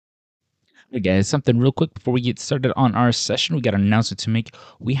Hey guys, something real quick before we get started on our session. We got an announcement to make.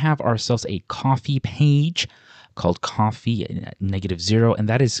 We have ourselves a coffee page called Coffee Negative Zero, and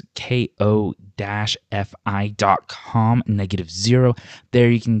that is ko-fi.com negative zero. There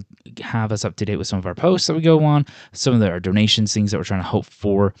you can have us up to date with some of our posts that we go on, some of our donations, things that we're trying to hope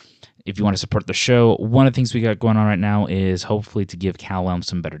for. If you want to support the show, one of the things we got going on right now is hopefully to give Callum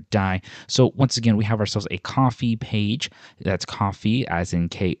some better dye. So once again, we have ourselves a coffee page. That's coffee as in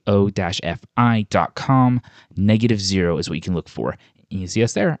ko-fi.com. Negative zero is what you can look for. And you see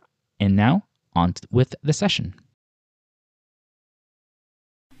us there. And now on with the session.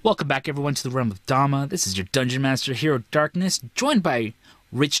 Welcome back, everyone, to the Realm of Dama. This is your Dungeon Master, Hero Darkness, joined by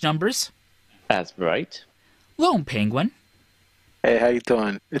Rich Numbers. That's right. Lone Penguin. Hey, how you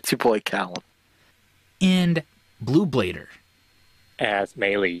doing? It's your boy Callum. And Blue Blader. As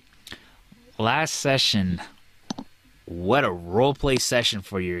Melee. Last session, what a roleplay session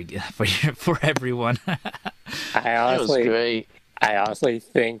for everyone. I was great. honestly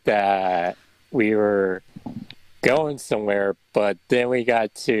think that we were going somewhere, but then we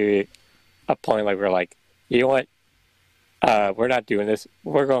got to a point like we're like, you know what? We're not doing this.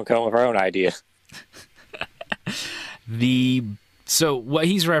 We're going to come up with our own idea. So what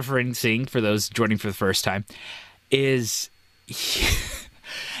he's referencing, for those joining for the first time, is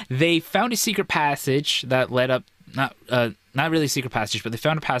they found a secret passage that led up, not really a secret passage, but they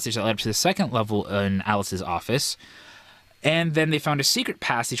found a passage that led up to the second level in Alice's office. And then they found a secret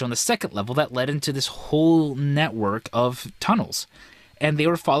passage on the second level that led into this whole network of tunnels. And they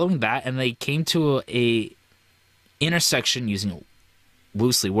were following that, and they came to a intersection, using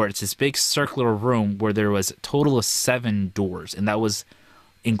loosely where it's this big circular room where there was a total of 7 doors, and that was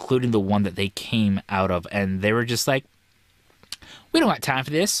including the one that they came out of. And they were just like, we don't got time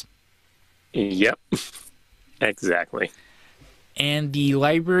for this. Yep. Exactly. And the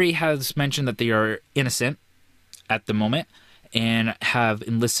library has mentioned that they are innocent at the moment and have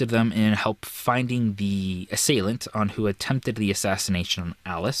enlisted them in help finding the assailant on who attempted the assassination on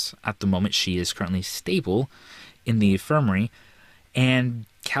Alice. At the moment, she is currently stable in the infirmary. And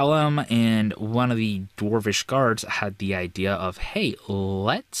Callum and one of the dwarvish guards had the idea of, hey,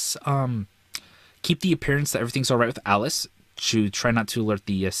 let's keep the appearance that everything's all right with Alice, to try not to alert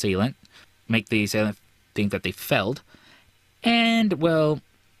the assailant, make the assailant think that they failed. And, well,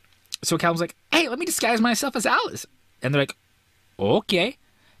 so Callum's like, hey, let me disguise myself as Alice. And they're like, okay.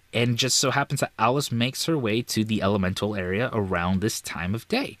 And just so happens that Alice makes her way to the elemental area around this time of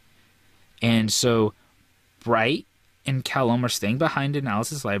day. And so Bright and Callum are staying behind in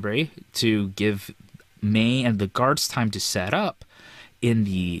Alice's library to give May and the guards time to set up in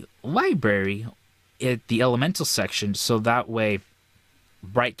the library at the elemental section, so that way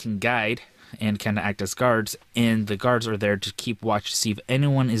Bright can guide and kind of act as guards, and the guards are there to keep watch to see if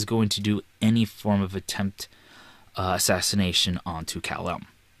anyone is going to do any form of attempt assassination onto Callum.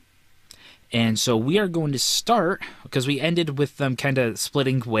 And so we are going to start, because we ended with them kind of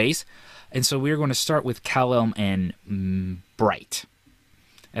splitting ways, and so we're going to start with Callum and Bright,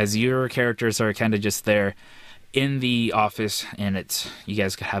 as your characters are kind of just there in the office, and you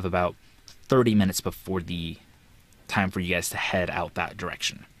guys could have about 30 minutes before the time for you guys to head out that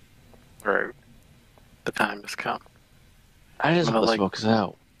direction. Right. The time has come. I just hope this works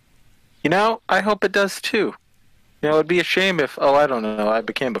out. You know, I hope it does too. You know, it'd be a shame if, I don't know, I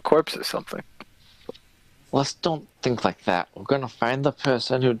became a corpse or something. Let's don't think like that. We're gonna find the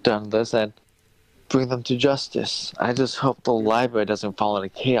person who done this and bring them to justice. I just hope the library doesn't fall into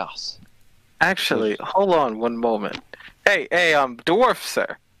chaos. Actually, hold on one moment. Hey, Dwarf,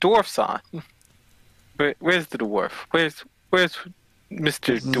 sir. Dwarf's on. Where's the dwarf? Where's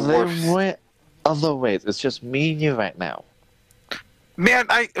Mr. Dwarf? There went other ways. It's just me and you right now. Man,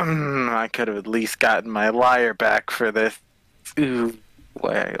 I could have at least gotten my liar back for this. Ooh,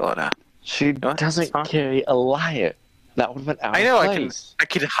 wait, hold on. She doesn't carry a liar. That would have been out I know, of place. I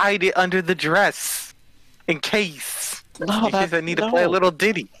could hide it under the dress. In case. No, in case I need to play a little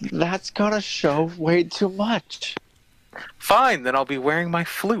ditty. That's gonna show way too much. Fine, then I'll be wearing my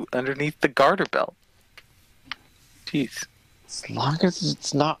flute underneath the garter belt. Jeez. As long as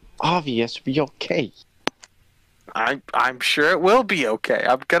it's not obvious, it'll be okay. I'm sure it will be okay.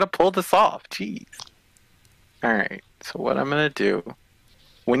 I'm gonna pull this off. Jeez. Alright, so what I'm gonna do,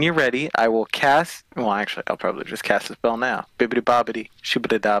 when you're ready, I will cast, well actually I'll probably just cast the spell now. Bibbidi bobbidi,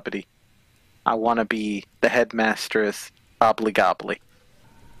 shibbidi dobbidi. I wanna be the headmasteress, bobbly gobbly.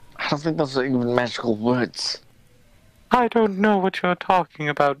 I don't think those are even magical words. I don't know what you're talking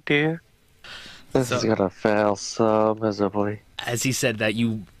about, dear. This is gonna fail so miserably. As he said that,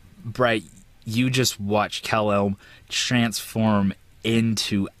 Bright, you just watch Callum transform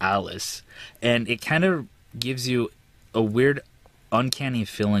into Alice. And it kind of gives you a weird, uncanny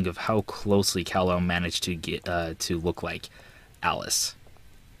feeling of how closely Callum managed to get to look like Alice.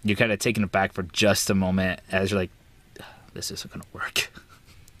 You're kind of taken aback for just a moment as you're like, this isn't going to work.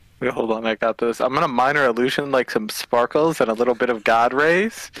 Wait, hold on, I got this. I'm gonna minor illusion like some sparkles and a little bit of God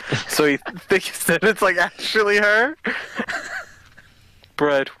rays, so he thinks that it's like actually her.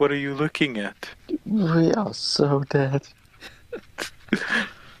 Brett, what are you looking at? We are so dead.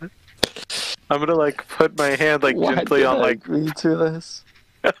 I'm gonna like put my hand like Why gently did on I like agree to this?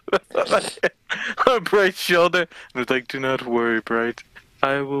 on Bright's shoulder, and it's like, do not worry, Bright.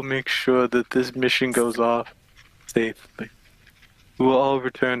 I will make sure that this mission goes off safely. We will all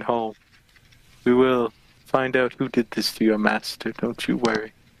return home. We will find out who did this to your master, don't you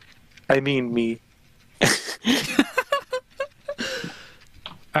worry. I mean me.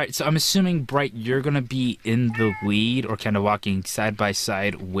 Alright, so I'm assuming, Bright, you're going to be in the lead or kind of walking side by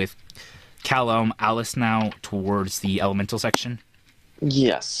side with Callum, Alice now towards the elemental section.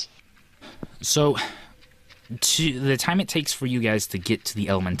 Yes. So, the time it takes for you guys to get to the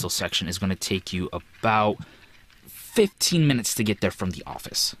elemental section is going to take you about 15 minutes to get there from the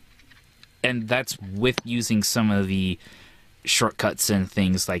office. And that's with using some of the shortcuts and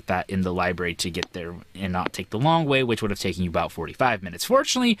things like that in the library to get there and not take the long way, which would have taken you about 45 minutes.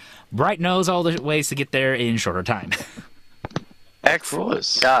 Fortunately, Bright knows all the ways to get there in shorter time.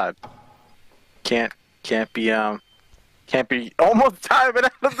 Excellent. God. Can't be almost timing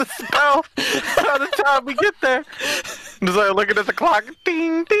out of the spell by the time we get there. I'm just like looking at the clock.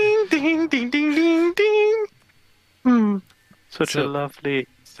 Ding, ding, ding, ding, ding, ding, ding. Such a lovely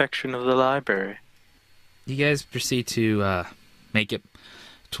section of the library. You guys proceed to make it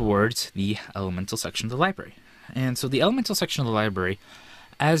towards the elemental section of the library. And so the elemental section of the library,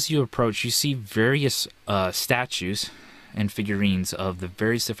 as you approach, you see various statues and figurines of the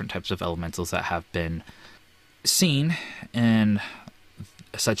various different types of elementals that have been seen and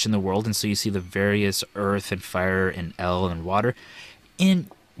such in the world. And so you see the various earth and fire and el and water. And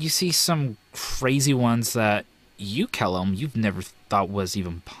you see some crazy ones that you, Callum, you've never thought was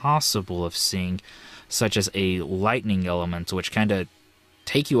even possible of seeing, such as a lightning elemental, which kind of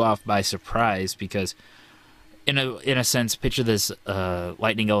take you off by surprise because in a sense, picture this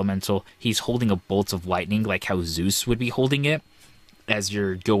lightning elemental. He's holding a bolt of lightning like how Zeus would be holding it as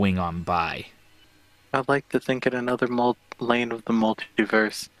you're going on by. I'd like to think in another lane of the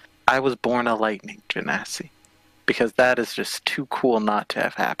multiverse, I was born a lightning genasi, because that is just too cool not to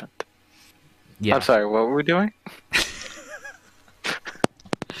have happened. Yeah. I'm sorry, what were we doing?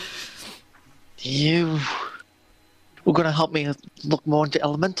 You were going to help me look more into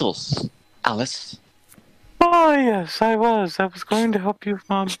elementals, Alice. Oh, yes, I was. I was going to help you,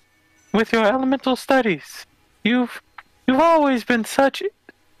 with your elemental studies. You've always been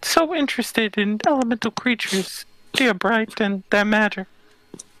so interested in elemental creatures, dear Bright, and their matter.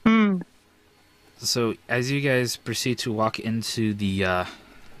 So as you guys proceed to walk into the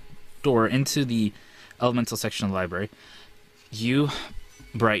door into the elemental section of the library, you,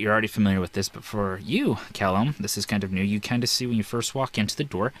 Bright, you're already familiar with this, but for you, Callum, this is kind of new. You kind of see when you first walk into the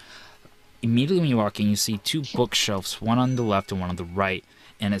door, immediately when you walk in, you see two bookshelves, one on the left and one on the right,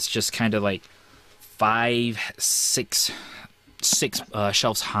 and it's just kind of like six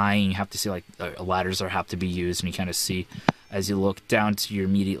shelves high, and you have to see like ladders that have to be used, and you kind of see as you look down to your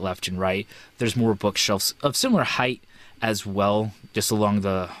immediate left and right, there's more bookshelves of similar height as well, just along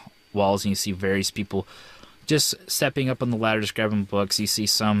the walls, and you see various people just stepping up on the ladders, grabbing books. You see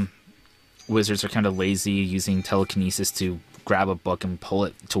some wizards are kind of lazy, using telekinesis to grab a book and pull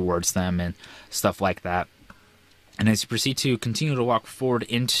it towards them and stuff like that. And as you proceed to continue to walk forward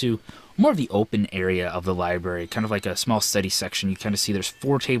into more of the open area of the library, kind of like a small study section, you kind of see there's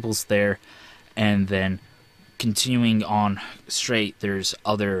 4 tables there, and then continuing on straight, there's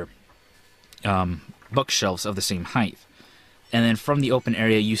other bookshelves of the same height. And then from the open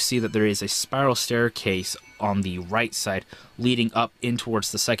area, you see that there is a spiral staircase on the right side leading up in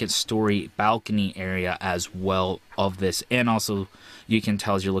towards the second story balcony area as well of this. And also, you can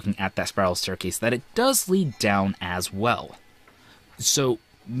tell as you're looking at that spiral staircase that it does lead down as well. So,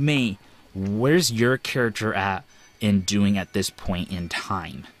 May, where's your character at in doing at this point in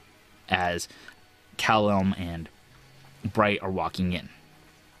time as Callum and Bright are walking in?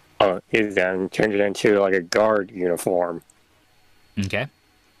 Oh, he's then turned it into like a guard uniform. Okay.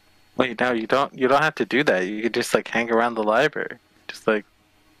 Wait, no, you don't have to do that. You could just like hang around the library. Just like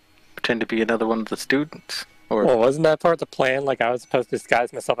pretend to be another one of the students. Or Well, wasn't that part of the plan? Like I was supposed to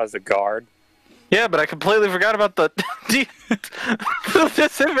disguise myself as a guard. yeah, but I completely forgot about the the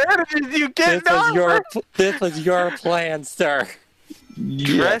disadvantages you get. This was your plan, sir.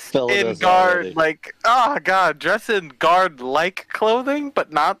 dressed in guard, dressed in guard-like clothing,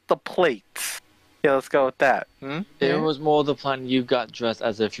 but not the plates. Yeah, let's go with that. It was more the plan you got dressed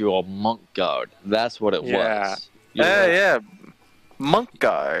as if you were monk guard. That's what it was. Yeah. Monk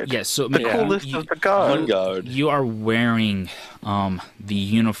guard. Yeah, so the coolest of the guard. You are wearing the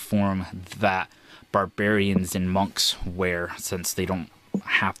uniform that barbarians and monks wear, since they don't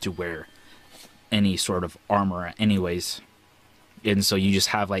have to wear any sort of armor anyways. And so you just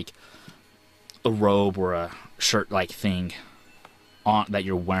have like a robe or a shirt-like thing on that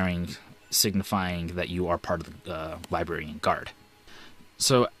you're wearing, signifying that you are part of the librarian guard.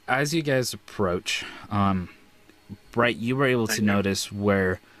 So as you guys approach, Bright, you were able to notice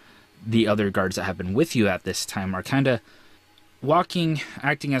where the other guards that have been with you at this time are kind of walking,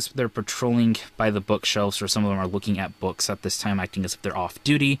 acting as if they're patrolling by the bookshelves, or some of them are looking at books at this time, acting as if they're off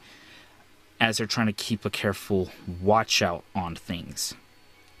duty, as they're trying to keep a careful watch out on things.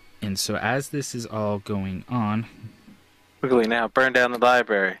 And so as this is all going on... Quickly now, burn down the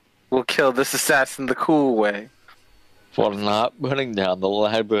library. We'll kill this assassin the cool way. For not burning down the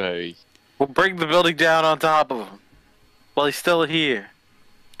library. We'll bring the building down on top of him. While he's still here.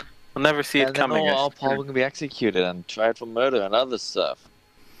 We'll never see it coming. And all probably going to be executed and tried for murder and other stuff.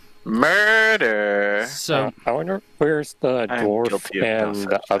 Murder! So I wonder where's the dwarf and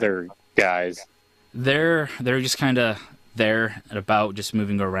the other guys? They're just kind of there and about, just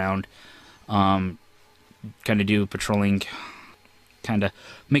moving around. Kind of do patrolling, kind of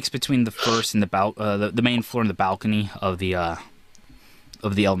mix between the first and the main floor and the balcony of the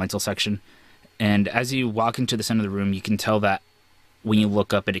elemental section. And as you walk into the center of the room, you can tell that when you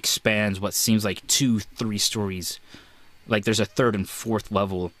look up, it expands what seems like 2-3 stories. Like there's a third and fourth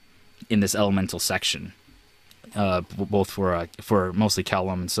level in this elemental section, both for mostly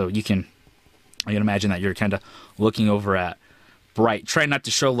Callum. And so I can imagine that you're kind of looking over at Bright, trying not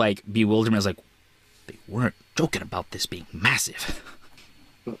to show like bewilderment. It's like, they weren't joking about this being massive.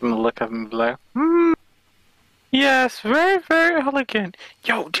 I'm gonna look up and be like, yes, very, very elegant.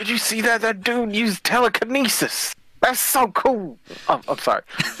 Yo, did you see that? That dude used telekinesis. That's so cool. Oh, I'm sorry.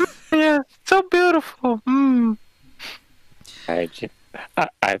 Yeah, so beautiful. I think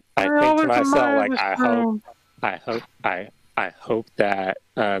to myself, like, I hope that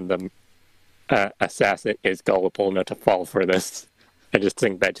the assassin is gullible enough to fall for this. I just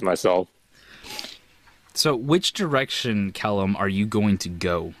think that to myself. So, which direction, Callum, are you going to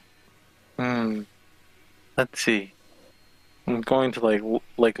go? Let's see. I'm going to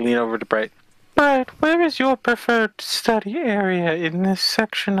like lean over to Bright. Bright, where is your preferred study area in this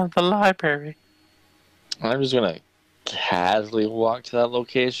section of the library? I'm just gonna casually walk to that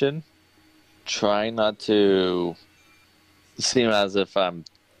location, trying not to seem as if I'm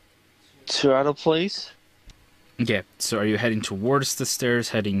too out of place. Okay, so are you heading towards the stairs,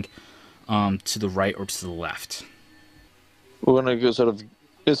 heading to the right or to the left? We're gonna go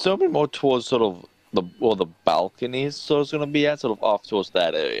it's gonna be more towards the balconies, so it's gonna be at sort of off towards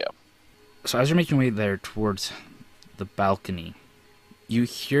that area. So as you're making your way there towards the balcony, you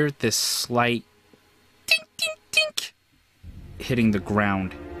hear this slight dink, dink, dink hitting the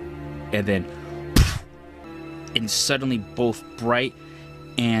ground, and then suddenly both Bright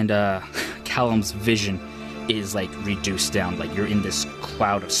and Callum's vision is like reduced down, like you're in this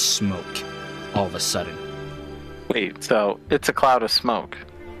cloud of smoke all of a sudden. Wait, so it's a cloud of smoke?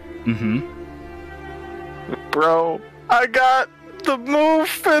 Mm-hmm. Bro, I got the move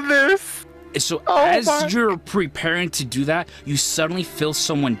for this. So as you're preparing to do that, you suddenly feel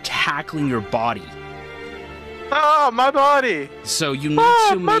someone tackling your body. Oh, my body! So you need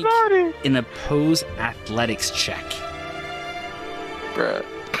to make an opposed athletics check. Bruh.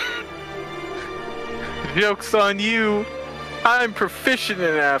 Joke's on you. I'm proficient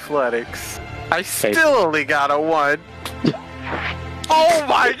in athletics. I still only got a 1. Oh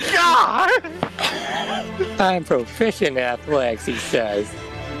my god! I'm proficient in athletics, he says.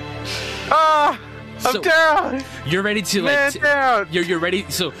 I'm down! You're ready to down! You're ready,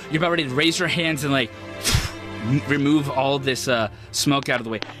 so you're about ready to raise your hands and remove all this smoke out of the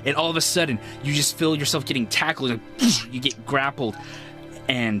way. And all of a sudden, you just feel yourself getting tackled, and you get grappled.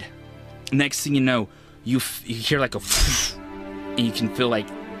 And next thing you know, you hear like a and you can feel like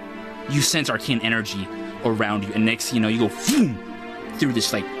you sense arcane energy around you. And next thing you know, you go through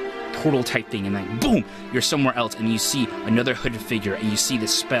this portal type thing, and then boom, you're somewhere else, and you see another hooded figure, and you see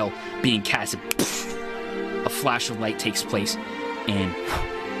this spell being cast. A flash of light takes place, and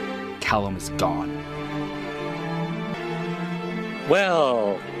Callum is gone.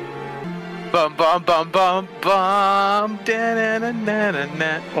 Well, bum bum bum bum bum.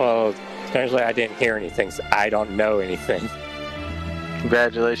 Da-na-na-na-na-na. Well, essentially I didn't hear anything, so I don't know anything.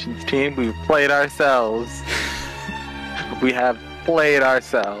 Congratulations, team. We've played ourselves. We have played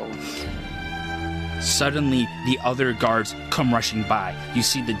ourselves. Suddenly, the other guards come rushing by. You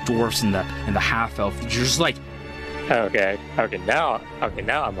see the dwarfs and the half-elf. You're just like, Okay, now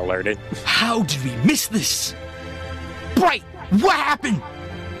I'm alerted. how did we miss this? Bright, what happened?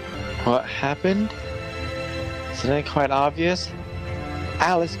 What happened? Isn't it quite obvious?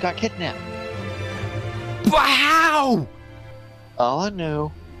 Alice got kidnapped. But how? All I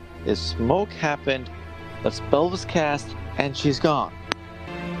know is smoke happened, the spell was cast, and she's gone.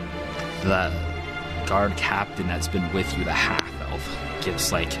 The guard captain that's been with you, the half-elf,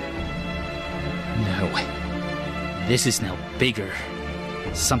 gives like, no, this is now bigger.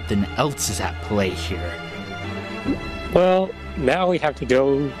 Something else is at play here. Well, now we have to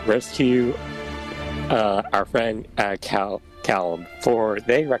go rescue our friend Callum, for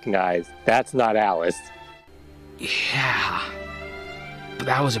they recognize that's not Alice. Yeah, but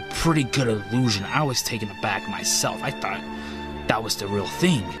that was a pretty good illusion. I was taken aback myself. I thought that was the real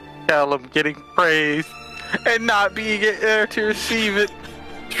thing. Callum getting praised and not being there to receive it.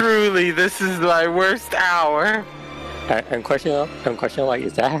 Truly, this is my worst hour. I'm questioning, like,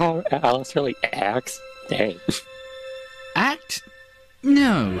 is that how Alice really acts? Dang. Act?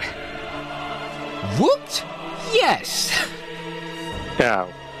 No. Whooped? Yes. No.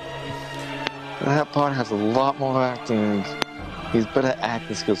 That part has a lot more acting. He's better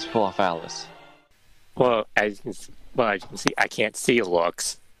acting skills to pull off Alice. Well, as you can see, I can't see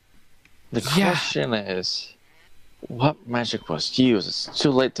looks. The question is, what magic was used? It's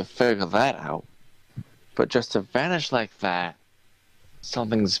too late to figure that out. But just to vanish like that,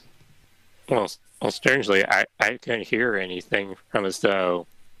 something's... Well, strangely, I couldn't hear anything from as though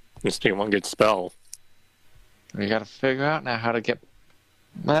this being one good spell. We gotta figure out now how to get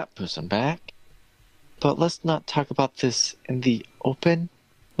that person back. But let's not talk about this in the open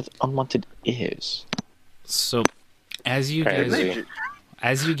with unwanted ears. So, as you Crazy.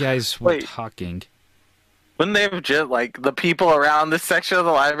 guys were Wait. talking, Wouldn't they have just, like, the people around this section of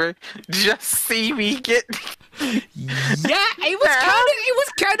the library just see me get yeah, it was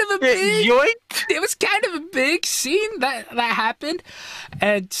kind of a big, yoinked? it was kind of a big scene that happened,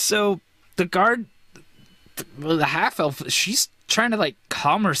 and so the guard, the half elf, she's trying to like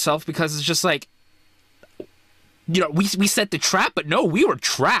calm herself because it's just like, you know, we set the trap, but no, we were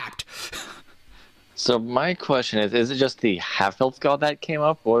trapped. So my question is it just the half-elf god that came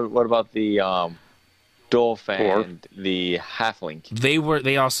up? Or what about the Dwarf and the halfling?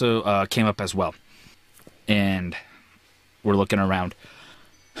 They also came up as well, and we're looking around.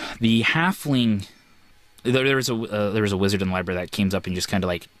 The halfling, there was a wizard in the library that came up and just kind of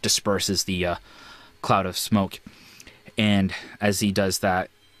like disperses the cloud of smoke, and as he does that,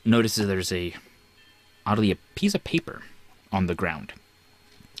 notices there's oddly a piece of paper on the ground.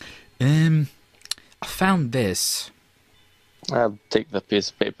 I found this. I'll take the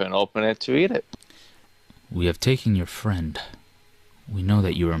piece of paper and open it to read it. We have taken your friend. We know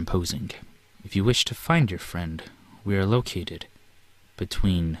that you are imposing. If you wish to find your friend, we are located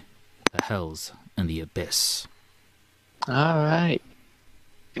between the hells and the abyss. Alright.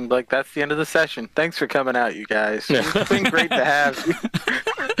 Like, that's the end of the session. Thanks for coming out, you guys. It's been great to have you.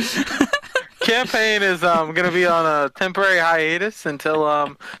 Campaign is going to be on a temporary hiatus until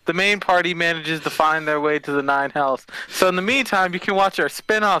the main party manages to find their way to the Nine Hells. So in the meantime, you can watch our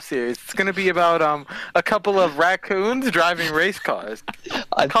spin-off series. It's going to be about a couple of raccoons driving race cars.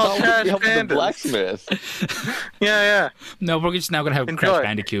 I Called thought Trash we'd be helping the Pandas. blacksmith. Yeah. No, we're just now going to have Enjoy. Crash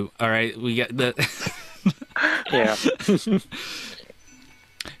Bandicoot. All right, we got the... Yeah.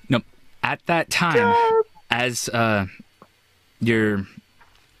 No, at that time, as you're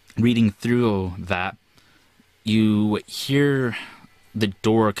reading through that, you hear the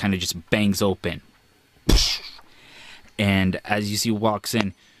door kind of just bangs open. And as you see walks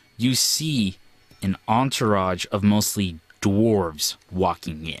in, you see an entourage of mostly dwarves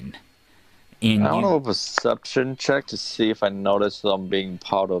walking in. And I want to do a perception check to see if I notice them being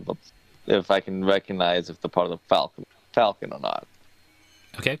part of the... If I can recognize if they're part of the falcon or not.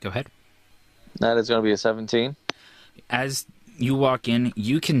 Okay, go ahead. That is going to be a 17. As you walk in,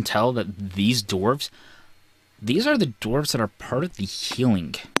 you can tell that these dwarves, these are the dwarves that are part of the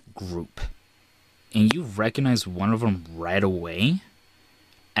healing group. And you recognize one of them right away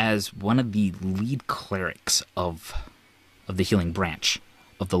as one of the lead clerics of the healing branch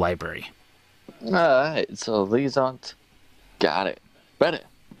of the library. Alright, so these aren't... Got it. Better.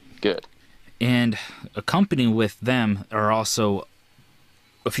 Good. And accompanying with them are also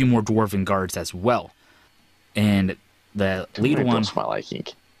a few more dwarven guards as well. And the lead one To my liking.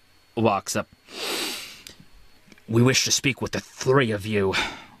 walks up. We wish to speak with the three of you.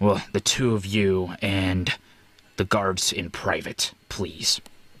 Well, the two of you and the guards in private, please.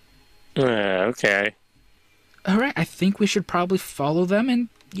 Okay. All right, I think we should probably follow them, and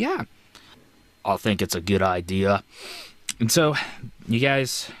yeah. I think it's a good idea. And so, you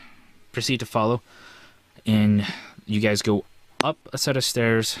guys proceed to follow, and you guys go up a set of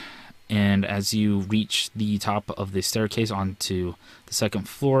stairs, and as you reach the top of the staircase onto the second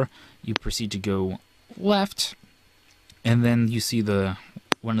floor, you proceed to go left, and then you see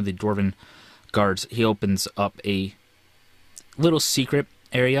one of the dwarven guards. He opens up a little secret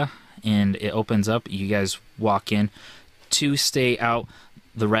area, and it opens up. You guys walk in. 2 stay out.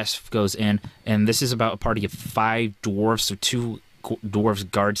 The rest goes in. And this is about a party of 5 dwarves. So 2 dwarves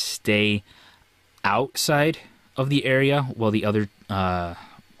guards stay outside of the area, while the other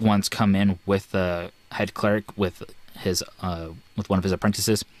ones come in with the head cleric with one of his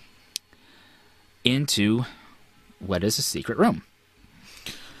apprentices into what is a secret room.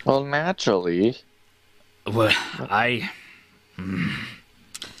 Well, naturally. Well,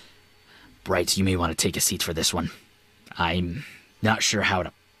 Bright, you may want to take a seat for this one. I'm not sure how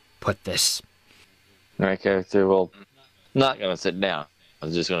to put this. My character will not going to sit down. I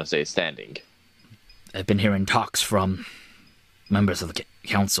was just going to say standing. I've been hearing talks from members of the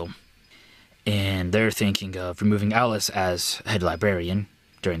council, and they're thinking of removing Alice as head librarian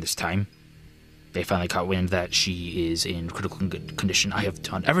during this time. They finally caught wind that she is in critical condition. I have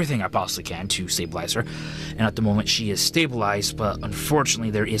done everything I possibly can to stabilize her, and at the moment she is stabilized, but unfortunately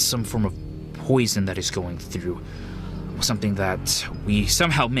there is some form of poison that is going through. Something that we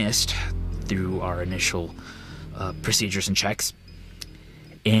somehow missed through our initial procedures and checks.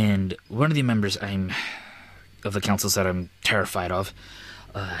 And one of the members of the councils that I'm terrified of,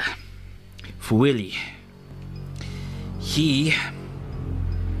 Fuili, he,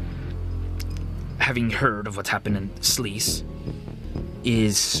 having heard of what's happened in Sleece,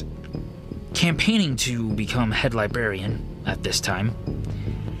 is campaigning to become head librarian at this time.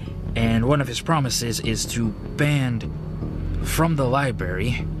 And one of his promises is to ban from the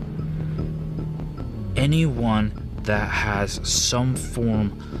library anyone that has some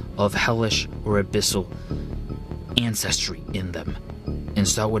form of hellish or abyssal ancestry in them. And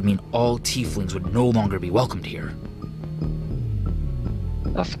so that would mean all tieflings would no longer be welcomed here.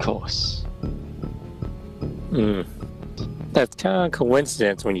 Of course. That's kind of a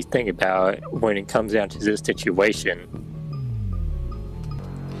coincidence when you think about it, when it comes down to this situation.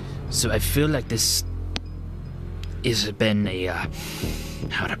 So I feel like this has been a,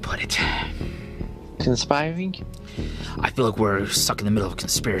 how to put it? Conspiring? I feel like we're stuck in the middle of a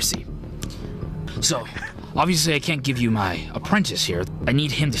conspiracy. So, obviously I can't give you my apprentice here. I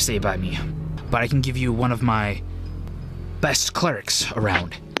need him to stay by me. But I can give you one of my best clerics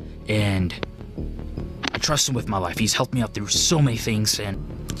around. And I trust him with my life. He's helped me out through so many things, and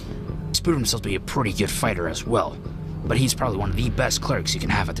he's proven himself to be a pretty good fighter as well. But he's probably one of the best clerics you can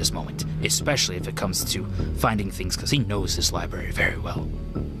have at this moment, especially if it comes to finding things, because he knows this library very well.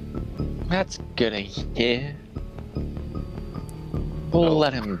 That's good to hear. We'll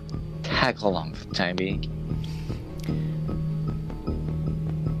let him tag along for the time being.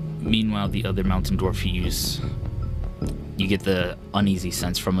 Meanwhile, the other mountain dwarf you get the uneasy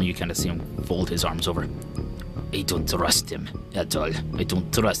sense from him. You kind of see him fold his arms over. I don't trust him at all. I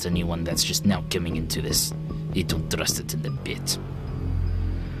don't trust anyone that's just now coming into this. I don't trust it in the bit.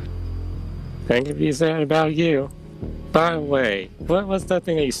 Think if you said about you. By the way, what was that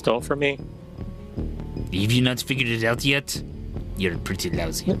thing that you stole from me? Have you not figured it out yet? You're pretty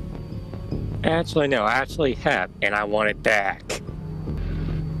lousy. Actually, no, I actually have, and I want it back.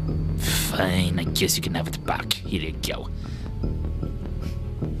 Fine, I guess you can have it back. Here you go.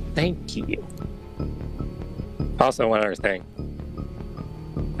 Thank you. Also, one other thing.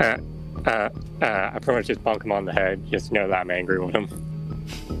 I pretty much just bonk him on the head, just to know that I'm angry with him.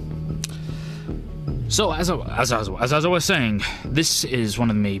 So, as I was saying, this is one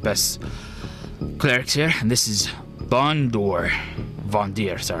of my best clerics here, and this is Vondir,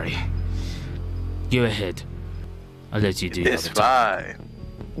 sorry. Go ahead. I'll let you do It's fine.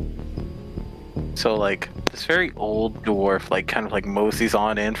 So, like, this very old dwarf, like, kind of like moseys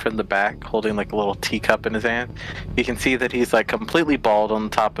on in from the back, holding like a little teacup in his hand. You can see that he's like completely bald on the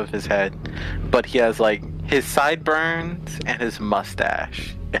top of his head, but he has like his sideburns and his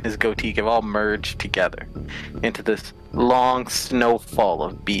mustache and his goatee have all merged together into this long snowfall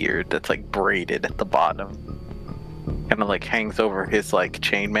of beard that's like braided at the bottom. Kind of like hangs over his like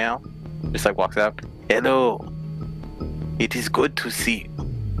chainmail. Just like walks out. Hello. It is good to see you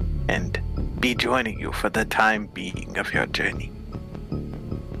and be joining you for the time being of your journey.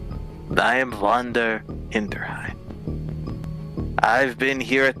 I am Wander Hinterheim. I've been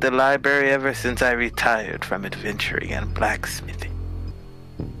here at the library ever since I retired from adventuring and blacksmithing.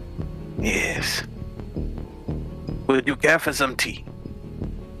 Yes. Would you care for some tea?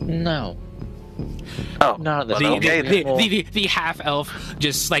 No. Oh, Not the well, okay. The half elf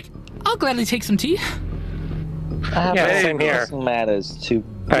just like, I'll gladly take some tea. Yeah, same here. Nothing matters to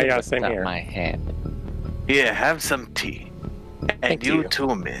Same here. my hand. Here, have some tea. And Thank you you.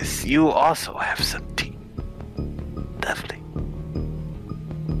 too, miss. You also have some tea. Lovely.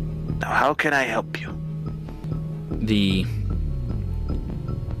 Now, how can I help you? The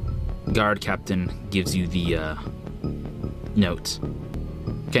guard captain gives you the note.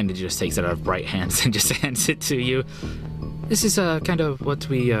 Kind of just takes it out of bright hands and just hands it to you. This is kind of what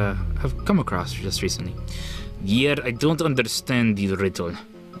we have come across just recently. Yeah, I don't understand the riddle.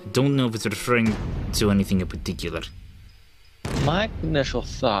 I don't know if it's referring to anything in particular. My initial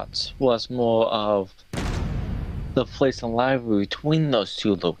thoughts was more of the place and library between those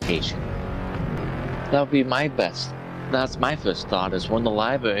two locations. That would be my best. That's my first thought, is when the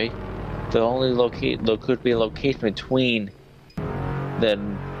library, there could be a location between the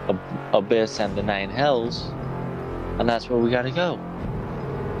Abyss and the Nine Hells, and that's where we gotta go.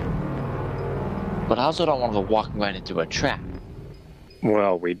 But I also don't want to go walking right into a trap.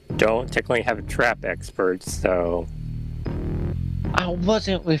 Well, we don't technically have a trap expert, so... I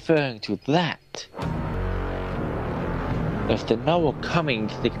wasn't referring to that. If they know we're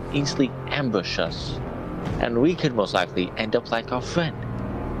coming, they can easily ambush us, and we could most likely end up like our friend.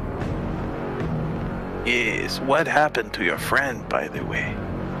 Yes, what happened to your friend, by the way?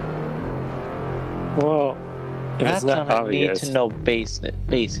 Well, if That's it's not on a need obvious... to know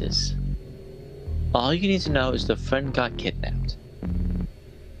basis. All you need to know is the friend got kidnapped.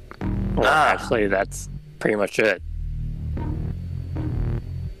 Well, actually, that's pretty much it.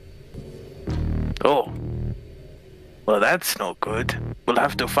 Oh. Well, that's no good. We'll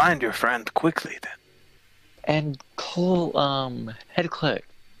have to find your friend quickly then. And head cleric,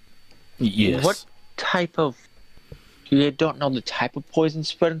 Yes. what type of... You don't know the type of poison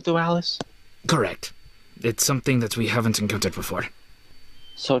spreading through Alice? Correct. It's something that we haven't encountered before.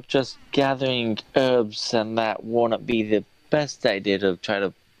 So just gathering herbs and that won't be the best idea to try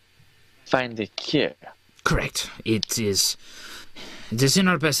to find the cure. Correct. It is in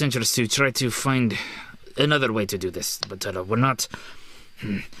our best interest to try to find another way to do this, but we're not...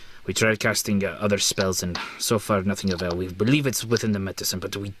 We tried casting other spells, and so far nothing avail. We believe it's within the medicine,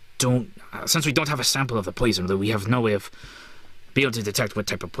 but we don't... since we don't have a sample of the poison, we have no way of being able to detect what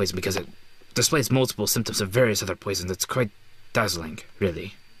type of poison, because it displays multiple symptoms of various other poisons. It's quite dazzling,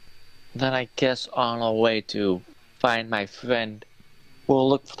 really. Then I guess on our way to find my friend, we'll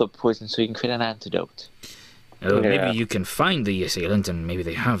look for the poison so you can create an antidote. Maybe you can find the assailant, and maybe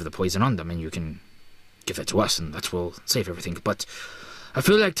they have the poison on them, and you can give it to us, and that will save everything. But I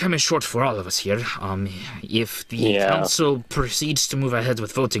feel like time is short for all of us here. If the council proceeds to move ahead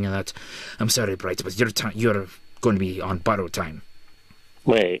with voting on that, I'm sorry, Bright, but you're going to be on borrowed time.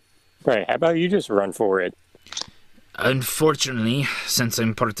 Wait, right, how about you just run for it? Unfortunately, since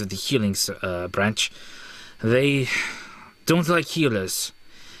I'm part of the healings branch, they don't like healers.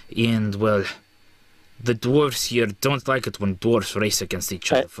 And, well, the dwarves here don't like it when dwarves race against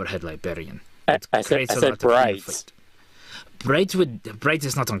each other for head librarian. I said Bright. Bright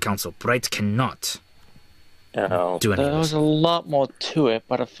is not on council. Bright cannot do anything. There was a lot more to it,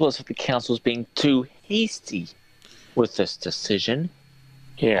 but I feel as if the council's being too hasty with this decision.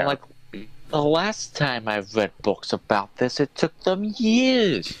 Yeah. And like the last time I read books about this, it took them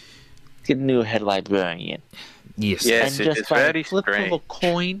years to get a new head librarian. Yes. Yes, And it just is by very a flip of a strange.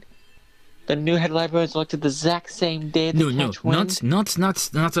 coin, the new head librarian is elected the exact same day. No,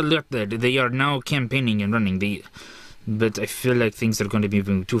 not alert there. They are now campaigning and running. But I feel like things are going to be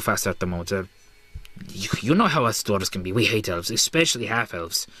moving too fast at the moment. You know how us dwarves can be. We hate elves, especially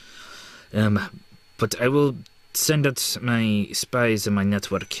half-elves. But I will send out my spies in my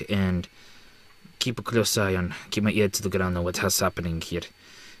network and keep a close eye on, keep my ear to the ground on what's happening here.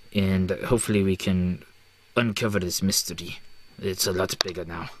 And hopefully we can uncover this mystery. It's a lot bigger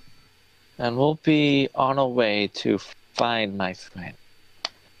now. And we'll be on our way to find my friend.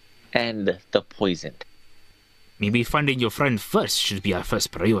 And the poison. Maybe finding your friend first should be our first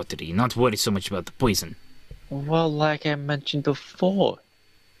priority, not worry so much about the poison. Well, like I mentioned before,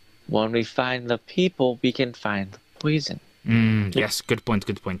 when we find the people, we can find the poison. Yes, good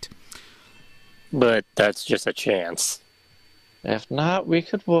point. But that's just a chance. If not, we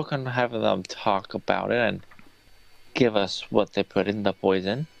could work on having them talk about it and give us what they put in the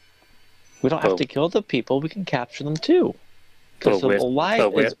poison. We don't have to kill the people, we can capture them too. Because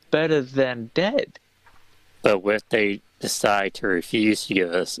alive is better than dead. But if they decide to refuse to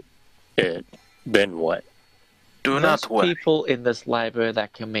give us it, then what? Do There's not worry. people in this library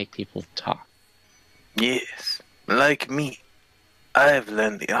that can make people talk. Yes, like me. I have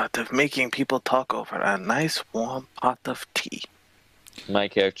learned the art of making people talk over a nice warm pot of tea. My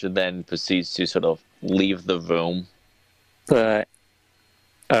character then proceeds to sort of leave the room. But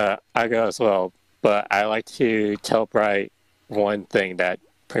I go as well. But I like to tell Bright one thing that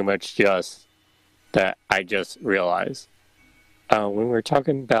pretty much that I just realized. When we were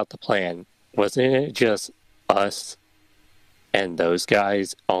talking about the plan, wasn't it just us and those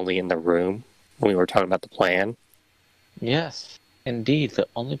guys only in the room when we were talking about the plan? Yes, indeed. The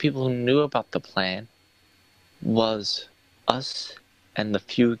only people who knew about the plan was us and the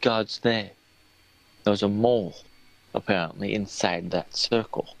few guards there. There was a mole, apparently, inside that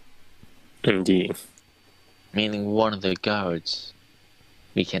circle. Indeed. Meaning one of the guards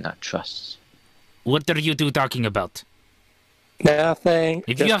we cannot trust. What are you two talking about? Nothing.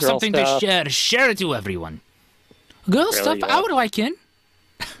 If just you have girl something stuff. to share it to everyone. Girl Really, stuff, you I won't? would like in.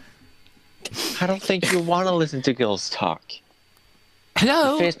 I don't think you want to listen to girls talk.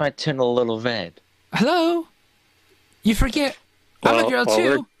 Hello? Your face might turn a little red. Hello? You forget, I'm a girl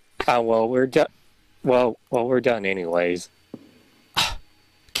too. We're done. Well, we're done anyways.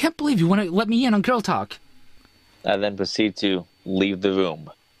 Can't believe you want to let me in on girl talk. I then proceed to leave the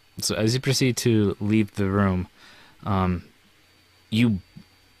room. So as you proceed to leave the room, you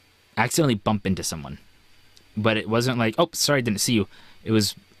accidentally bump into someone. But it wasn't like, oh, sorry, I didn't see you. It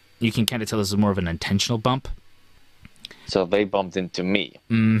was, you can kind of tell this is more of an intentional bump. So they bumped into me.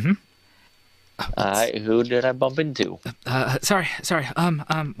 Mm-hmm. Who did I bump into? Sorry.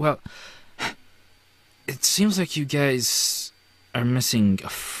 Well, it seems like you guys are missing a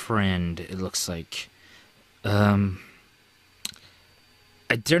friend, it looks like. I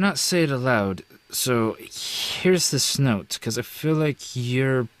dare not say it aloud, so here's this note, because I feel like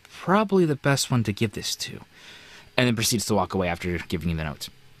you're probably the best one to give this to. And then proceeds to walk away after giving you the note.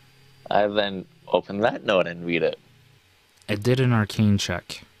 I then open that note and read it. I did an arcane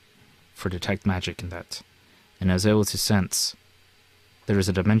check for detect magic in that, and I was able to sense there was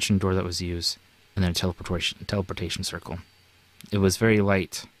a dimension door that was used, and then a teleportation circle. It was very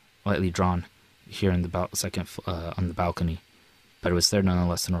lightly drawn here in the second on the balcony, but it was there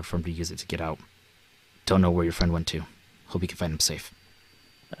nonetheless in order for him to use it to get out. Don't know where your friend went to. Hope you can find him safe.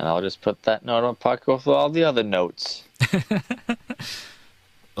 And I'll just put that note in my pocket with all the other notes.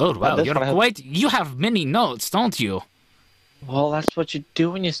 Oh wow, this one has- you have many notes, don't you? Well, that's what you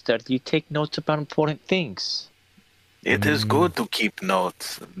do when you study. You take notes about important things. It is good to keep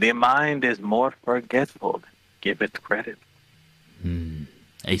notes. The mind is more forgetful. Give it credit.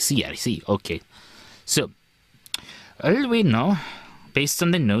 I see. Okay. So, all we know, based on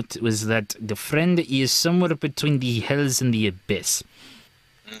the note, was that the friend is somewhere between the hells and the abyss.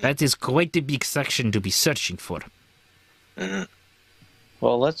 That is quite a big section to be searching for.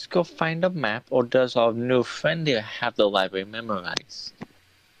 Well, let's go find a map, or does our new friend here have the library memorized?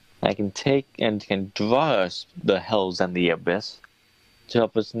 I can take and can draw us the hells and the abyss to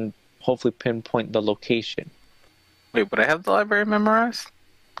help us hopefully pinpoint the location. Wait, would I have the library memorized?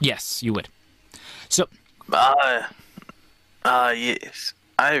 Yes, you would. So, Yes.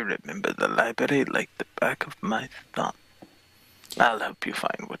 I remember the library like the back of my thumb. I'll help you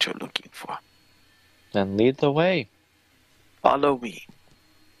find what you're looking for. Then lead the way. Follow me.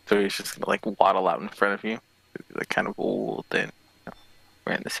 So he's just gonna like waddle out in front of you. He's like kind of old and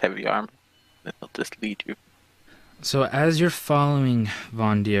wearing this heavy armor. Then he'll just lead you. So as you're following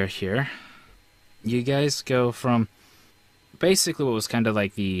Von Deer here, you guys go from basically what was kind of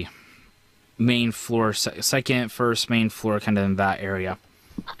like the main floor, first main floor, kind of in that area.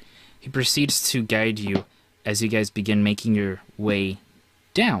 He proceeds to guide you as you guys begin making your way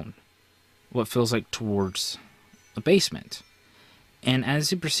down what feels like towards the basement. And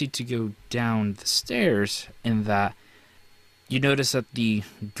as you proceed to go down the stairs in that, you notice that the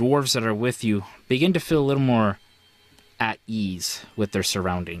dwarves that are with you begin to feel a little more at ease with their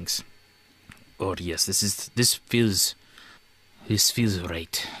surroundings. Oh yes, this feels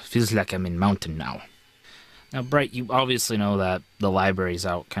right. Feels like I'm in mountain now. Now, Bright, you obviously know that the library's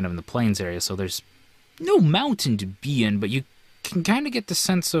out kind of in the plains area, so there's no mountain to be in, but you can kind of get the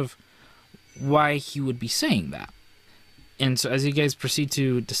sense of why he would be saying that. And so as you guys proceed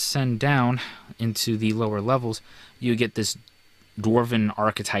to descend down into the lower levels, you get this dwarven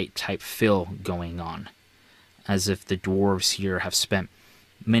archetype type feel going on, as if the dwarves here have spent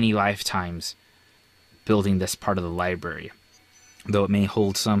many lifetimes building this part of the library. Though it may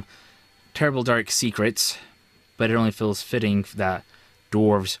hold some terrible dark secrets, but it only feels fitting that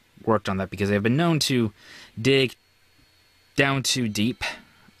dwarves worked on that because they've been known to dig down too deep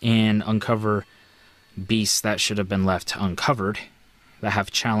and uncover beasts that should have been left uncovered, that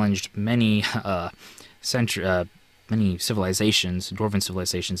have challenged many many civilizations, dwarven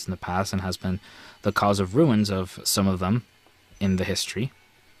civilizations in the past, and has been the cause of ruins of some of them in the history.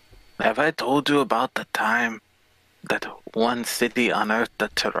 Have I told you about the time that one city unearthed the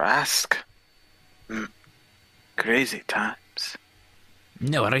Tarask? Crazy times.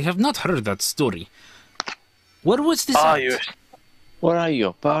 No, I have not heard that story. What was this? What are you,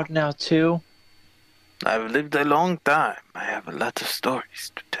 about now, too? I've lived a long time. I have a lot of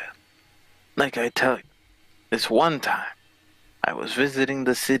stories to tell. Like I tell you, this one time, I was visiting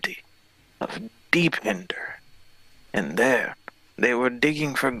the city of Deep Hinder, and there, they were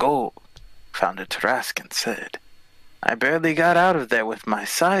digging for gold. Found a Tarask and said, I barely got out of there with my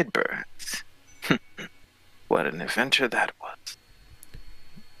sideburns. What an adventure that was.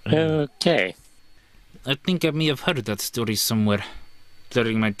 Okay. I think I may have heard that story somewhere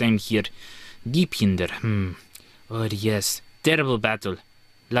during my time here. Deep Hinder. Oh, yes. Terrible battle.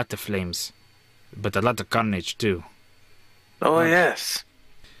 Lot of flames. But a lot of carnage, too. Oh, yes.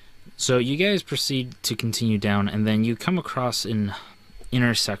 So you guys proceed to continue down, and then you come across an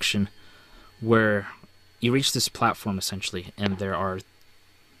intersection where you reach this platform, essentially, and there are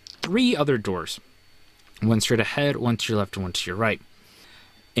 3 other doors. One straight ahead, one to your left, and one to your right.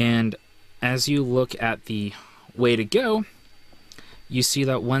 And as you look at the way to go, you see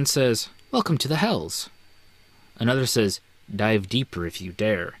that one says, Welcome to the Hells. Another says, Dive deeper if you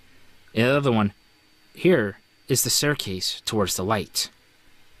dare. And the other one, Here is the staircase towards the light.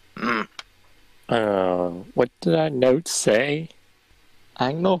 What did that note say?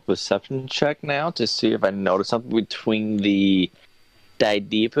 I can do a perception check now to see if I notice something between the Dive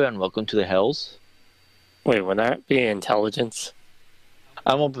Deeper and Welcome to the Hells. Wait, would that be intelligence?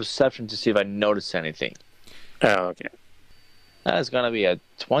 I'm on perception to see if I notice anything. Oh, okay. That is going to be a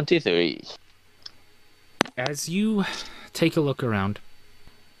 23. As you take a look around,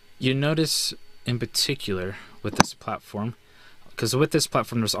 you notice in particular with this platform, because with this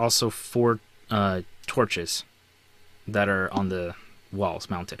platform there's also 4 torches that are on the walls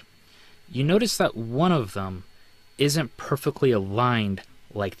mounted. You notice that one of them isn't perfectly aligned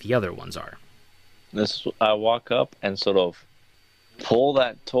like the other ones are. I walk up and sort of pull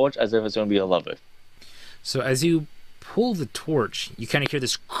that torch as if it's going to be a lever. So as you pull the torch, you kind of hear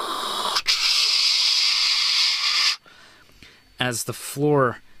this as the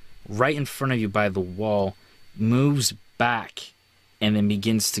floor right in front of you by the wall moves back and then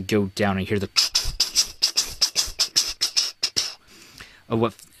begins to go down, and you hear the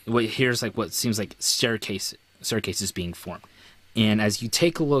what here's like what seems like staircases being formed. And as you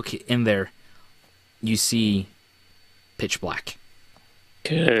take a look in there, you see pitch black.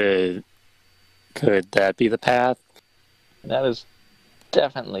 Could that be the path? That is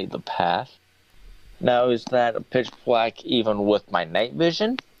definitely the path. Now, is that pitch black even with my night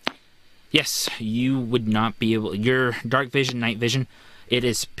vision? Yes, you would not be able. Your dark vision, night vision, it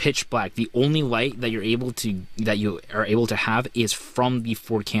is pitch black. The only light that you are able to have is from the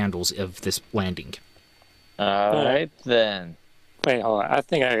 4 candles of this landing. All right then. Wait, hold on. I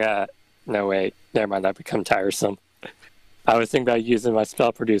think I got. No, wait. Never mind. That become tiresome. I was thinking about using my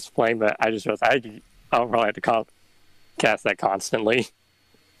spell produce flame, but I just realized I don't probably have to cast that constantly.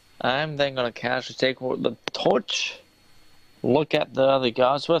 I'm then going to take the torch, look at the other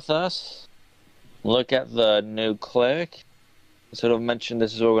guards with us, look at the new cleric, sort of mention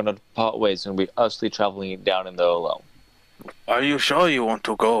this is where we're going to part ways and we'll be usly traveling down in there alone. Are you sure you want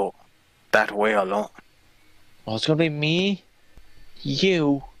to go that way alone? Well, it's going to be me,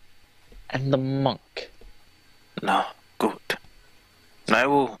 you, and the monk. No, good. I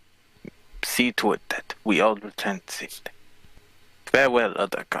will see to it that we all return safely. Farewell,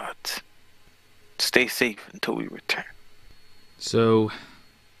 other gods. Stay safe until we return. So,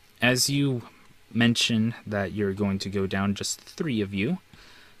 as you mention that you're going to go down, just 3 of you,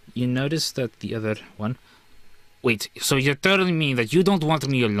 you notice that the other one... Wait, so you're telling me that you don't want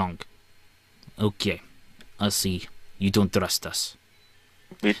me along? Okay, I see. You don't trust us.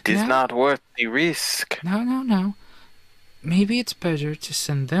 It is not worth the risk. No. Maybe it's better to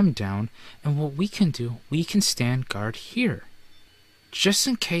send them down, and what we can do, we can stand guard here. Just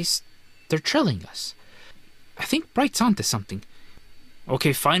in case they're trailing us. I think Bright's onto something.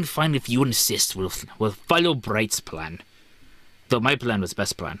 Okay, fine, if you insist, we'll follow Bright's plan. Though my plan was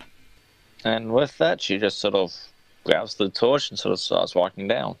best plan. And with that, she just sort of grabs the torch and sort of starts walking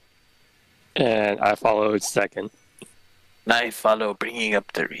down. And I followed second. I follow, bringing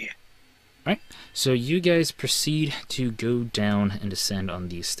up the rear. All right. So you guys proceed to go down and descend on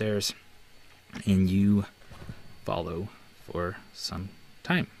these stairs, and you follow for some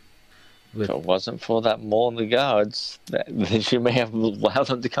time. If it wasn't for that mole and the guards, then she may have allowed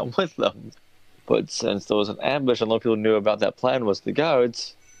them to come with them. But since there was an ambush and a lot of people knew about that plan was the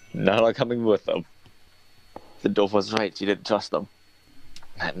guards, none are coming with them. The dwarf was right, she didn't trust them.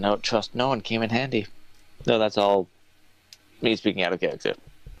 That note, trust no one, came in handy. No, that's all me speaking out of character.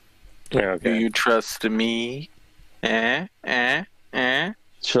 Yeah, Do okay. you trust me?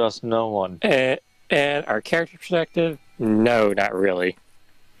 Trust no one. And our character perspective, no, not really.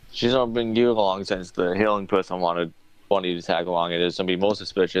 She's not bringing you along since the healing person wanted you to tag along. It is going to be more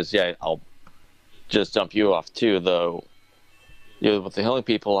suspicious. Yeah, I'll just dump you off too, though. You're with the healing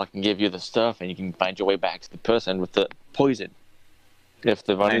people, I can give you the stuff and you can find your way back to the person with the poison if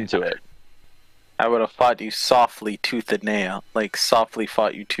they run into it. I would have fought you softly, tooth and nail. Like, softly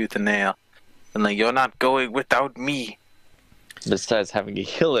fought you tooth and nail. And like, you're not going without me. Besides, having a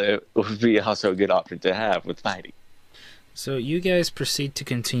healer would be also a good option to have with fighting. So you guys proceed to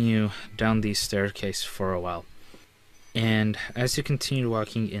continue down the staircase for a while. And as you continue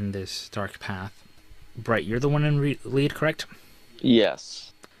walking in this dark path, Bright, you're the one in lead, correct?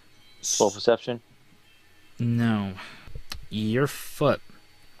 Yes. Full perception? No. Your foot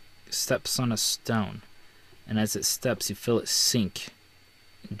steps on a stone, and as it steps, you feel it sink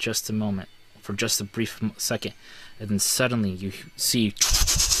in just a moment, for just a brief second, and then suddenly you see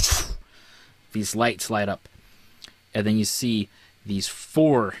these lights light up, and then you see these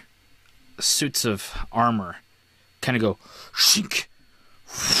 4 suits of armor kind of go shink,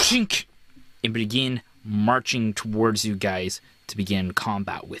 shink, and begin marching towards you guys to begin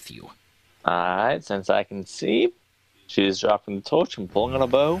combat with you. Alright, since I can see, she's dropping the torch and pulling on a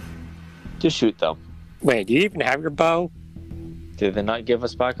bow to shoot them. Wait, do you even have your bow? Did they not give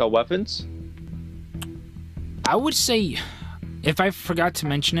us back our weapons? I would say, if I forgot to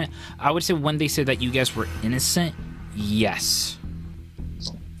mention it, I would say when they said that you guys were innocent, yes.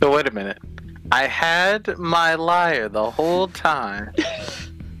 So wait a minute. I had my lyre the whole time.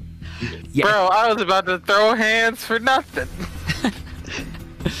 Yeah. Bro, I was about to throw hands for nothing.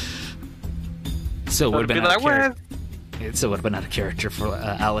 So it would have been out of "Where's-" character. So it would have been out of character for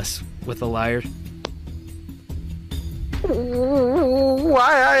Alice with a lyre.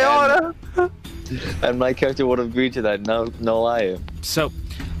 Why I oughta? And my character would have agreed to that, no lie. So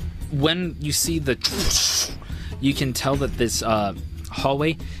when you see the, you can tell that this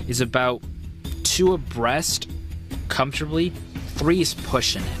hallway is about 2 abreast, comfortably. 3 is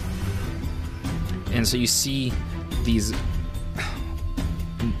pushing it. And so you see these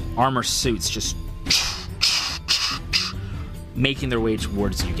armor suits just making their way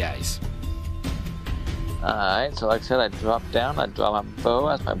towards you guys. Alright, so like I said, I drop down, I draw my bow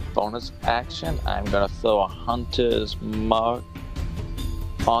as my bonus action. I'm gonna throw a hunter's mark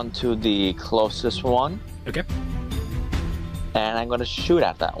onto the closest one, Okay. and I'm gonna shoot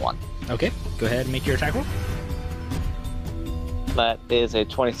at that one. Okay. Go ahead and make your attack roll. That is a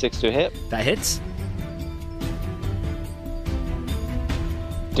 26 to hit, That hits.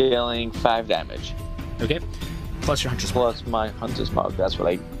 dealing 5 damage. Okay. Plus your hunter's mark. Plus my hunter's mark, that's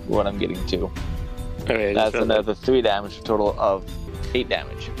what I'm getting to. Okay, That's another 3 damage, a total of 8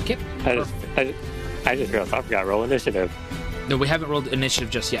 damage. Okay. I just realized I forgot to roll initiative. No, we haven't rolled initiative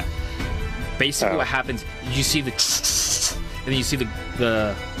just yet. Basically, Oh. what happens? You see the, and then you see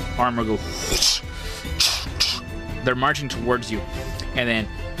the armor go. They're marching towards you, and then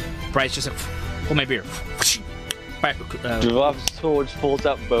Bryce just like, hold my beer. Drops torch, pulls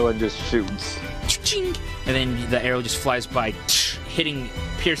out bow, and just shoots. And then the arrow just flies by, hitting,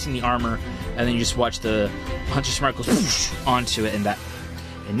 piercing the armor, and then you just watch the hunter's mark go onto it, and that.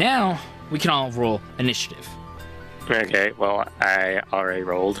 And now we can all roll initiative. Okay, well, I already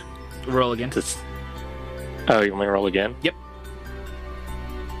rolled. Roll again. Oh, you want me to roll again? Yep.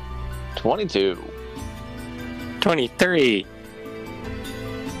 22. 23.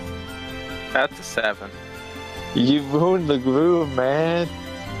 That's a 7. You ruined the groove, man.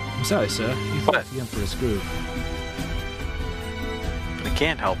 I'm sorry, sir. You What? the Emperor's groove. I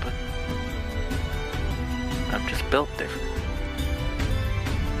can't help it. I'm just built different.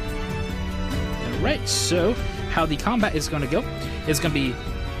 Alright, so how the combat is going to go is going to be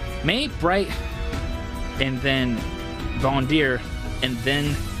May, Bright, and then Vondir, and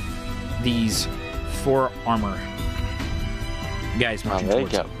then these 4 armor guys Oh, marching they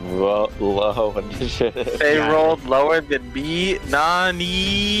towards got you. low initiative. They Yeah. rolled lower than me.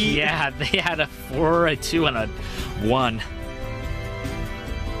 Nani. Yeah, they had a 4, a 2, and a 1.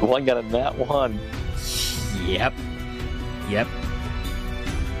 One got a nat 1. Yep.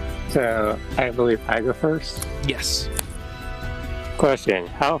 So, I believe I go first. Yes. Question,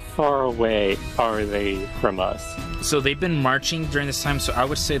 how far away are they from us? So they've been marching during this time, so I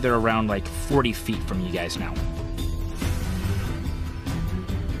would say they're around like 40 feet from you guys now.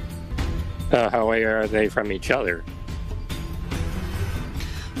 How away are they from each other?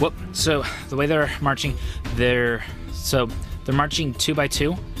 Well, so the way they're marching, they're marching 2 by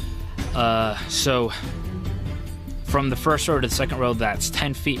 2. So from the first row to the second row, that's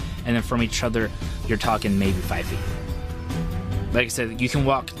 10 feet, and then from each other, you're talking maybe 5 feet. Like I said, you can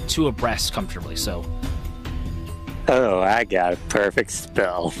walk 2 abreast comfortably. So. Oh, I got a perfect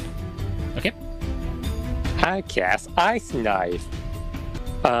spell. Okay. I cast Ice Knife.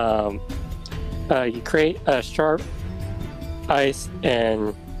 You create a sharp ice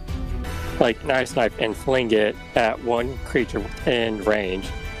and an ice knife and fling it at one creature in range.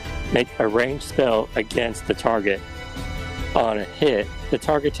 Make a ranged spell against the target. On a hit, the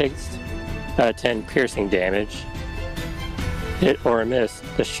target takes 10 piercing damage. Hit or miss,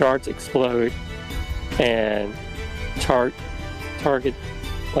 the shards explode and target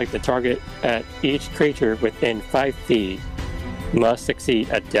at each creature within 5 feet must succeed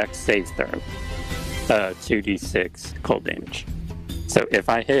a dex save throw. 2d6 cold damage. So if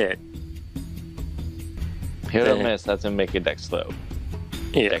I hit or miss, that's gonna make a dex throw.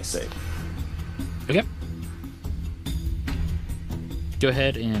 Yes. Dex save. Okay. Go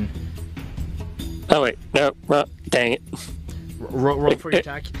ahead and. Oh wait, no, dang it. Roll for your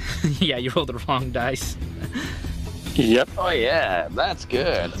attack. Yeah, you rolled the wrong dice. Yep. Oh yeah, that's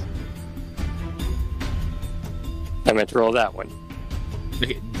good. I meant to roll that one.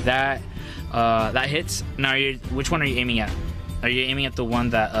 Okay, that hits. Now, which one are you aiming at? Are you aiming at the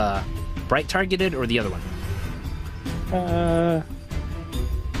one that Bright targeted, or the other one?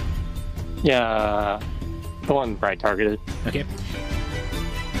 Yeah, the one Bright targeted. Okay.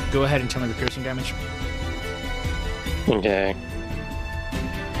 Go ahead and tell me the piercing damage. Okay.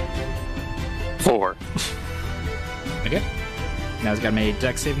 4. Okay. Now it's got to make a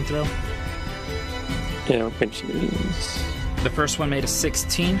dex saving throw. Yeah, which is... The first one made a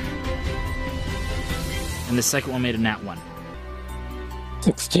 16. And the second one made a nat 1.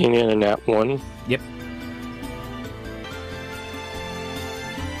 16 and a nat 1. Yep.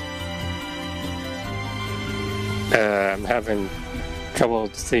 I'm having trouble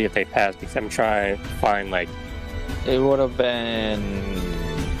to see if they pass because I'm trying to find It would have been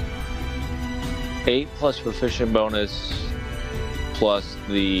 8 plus proficient bonus plus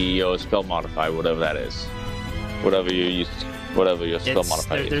the spell modifier, whatever that is. Whatever your spell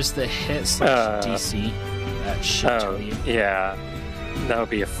modifier is. There's the hit / DC. That should tell you. Yeah. That would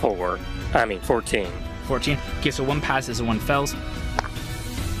be a 4. I mean, 14. 14. Okay, so one passes and one fails.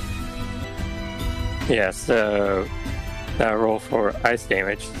 Yeah, so now roll for ice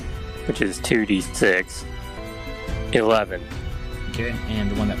damage, which is 2d6. 11. Okay, and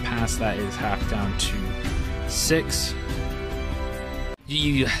the one that passed that is half down to 6.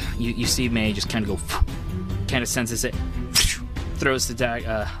 You see May just kind of go, kind of senses it, throws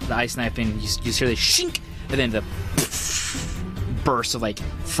the ice knife in. You just hear the shink, and then the burst of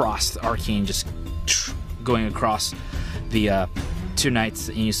frost arcane just going across the 2 knights,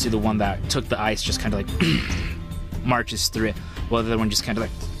 and you see the one that took the ice just kind of marches through it, while the other one just kind of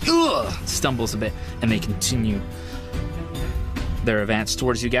stumbles a bit, and they continue their advance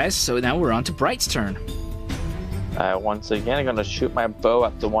towards you guys. So now we're on to Bright's turn. Once again, I'm gonna shoot my bow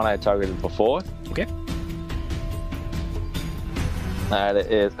at the one I targeted before. Okay. That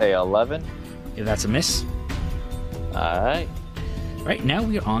is a 11. If that's a miss. Alright. Right, now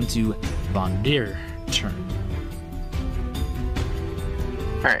we are on to Von Deer turn.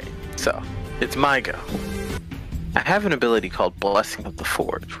 Alright, so it's my go. I have an ability called Blessing of the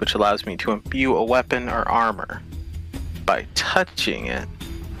Forge, which allows me to imbue a weapon or armor by touching it,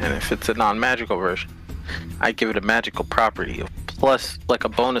 and if it's a non-magical version, I give it a magical property of plus a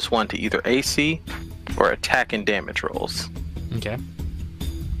bonus 1 to either AC or attack and damage rolls. Okay.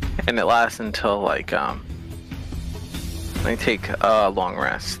 And it lasts until I take a long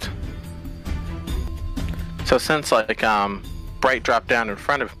rest. So since Bright dropped down in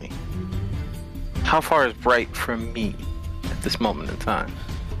front of me, how far is Bright from me at this moment in time?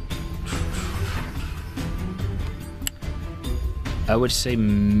 I would say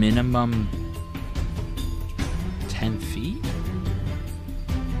minimum 10 feet?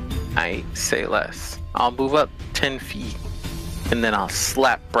 I say less. I'll move up 10 feet, and then I'll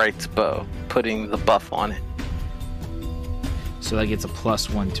slap Bright's bow, putting the buff on it. So that gets a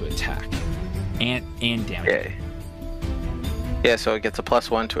 +1 to attack. And damage. Yeah. Yeah, so it gets a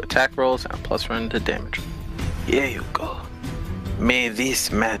 +1 to attack rolls and a +1 to damage. Yeah, you go. May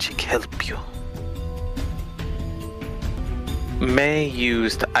this magic help you. May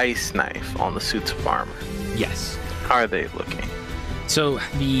used ice knife on the suits of armor. Yes. How are they looking? So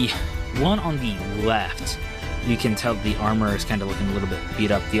the one on the left, you can tell the armor is kind of looking a little bit beat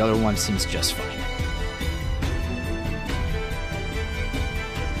up. The other one seems just fine.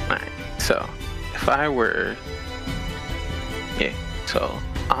 Alright, so if I were... Yeah, so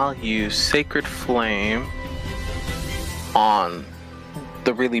I'll use Sacred Flame on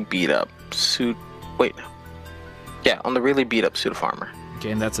the really beat up suit... Wait, no. Yeah, on the really beat up suit of armor.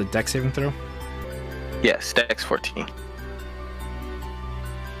 Okay, and that's a dex saving throw? Yes, Dex 14.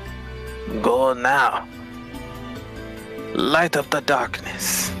 Go now. Light up the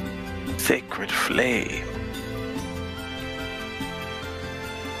darkness. Sacred flame.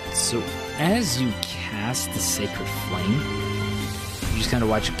 So as you cast the Sacred Flame, you just kind of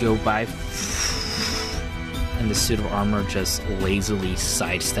watch it go by, and the suit of armor just lazily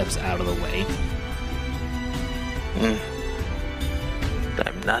sidesteps out of the way.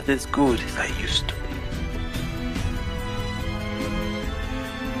 I'm not as good as I used to be.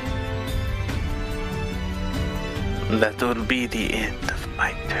 That will be the end of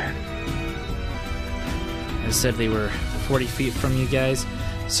my turn. I said they were 40 feet from you guys.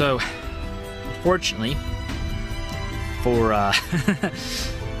 So, fortunately, for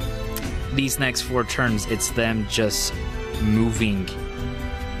these next 4 turns, it's them just moving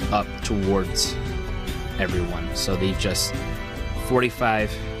up towards everyone. So they've just 40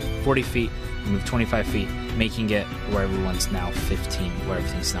 feet, move 25 feet, making it where everyone's now 15, where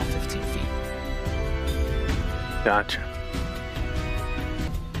everything's now 15 feet. Gotcha.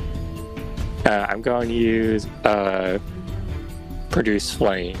 I'm going to use Produce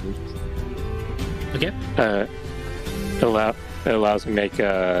Flame. Okay. It allows me to make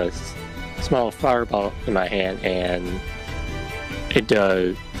a small fireball in my hand, and it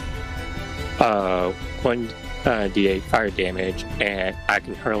does 1 d8 fire damage, and I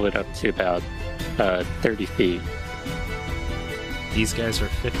can hurl it up to about 30 feet. These guys are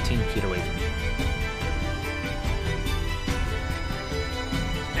 15 feet away from you.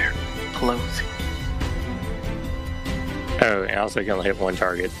 They're closing. Oh, and also can only hit 1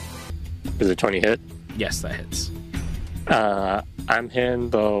 target. Is it 20 hit? Yes, that hits. I'm hitting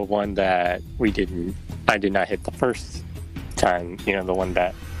the one that I did not hit the first time. You know, the one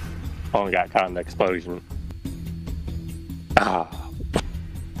that only got caught in the explosion. Ah,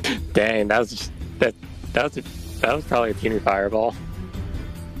 dang! That was probably a puny fireball.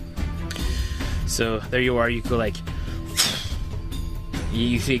 So there you are. You go like,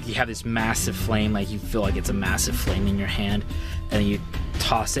 you think you have this massive flame, like you feel like it's a massive flame in your hand, and then you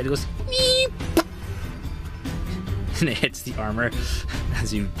toss it. It goes, meep, and it hits the armor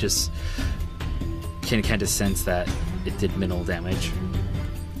as you just can kind of sense that it did minimal damage.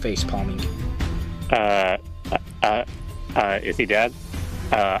 Face palming. Is he dead?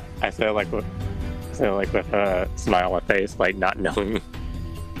 I say like with a smile on my face, like not knowing.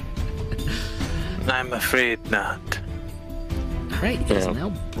 I'm afraid not. Alright, it is now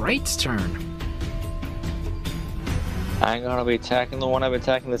Bright's turn. I'm gonna be attacking the one I've been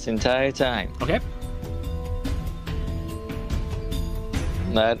attacking this entire time. Okay.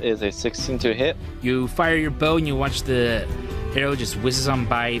 That is a 16 to hit. You fire your bow and you watch the arrow just whizzes on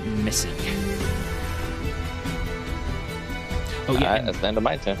by, missing. Oh yeah, Alright, that's the end of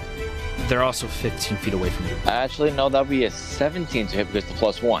my turn. they're also 15 feet away from you. Actually, no, that would be a 17 to hit because the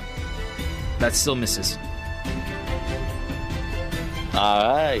 +1. That still misses.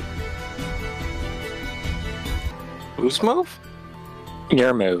 Alright. Whose move?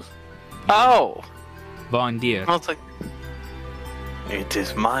 Your move. Oh! Bon dia. I was like, it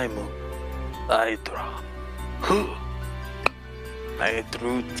is my move. I draw. I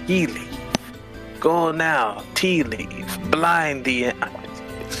drew tea leaf. Go now, tea leaf. Blind the.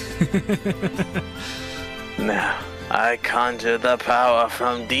 Now, I conjure the power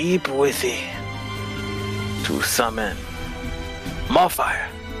from deep within to summon more fire.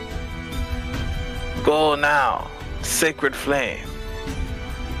 Go now, sacred flame.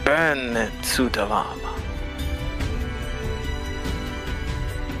 Burn that suit of armor.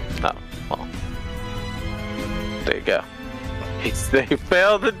 Oh, well. There you go. They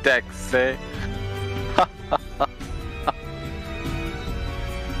failed the dex save.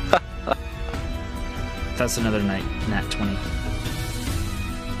 That's another nat 20.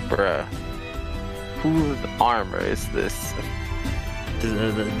 Bruh. Whose armor is this?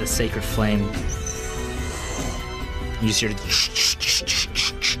 The sacred flame. You just hear it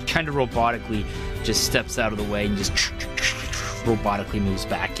kind of robotically just steps out of the way and just robotically moves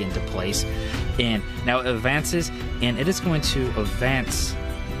back into place. And now it advances, and it is going to advance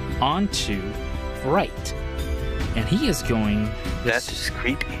onto Bright. And he is going... That's just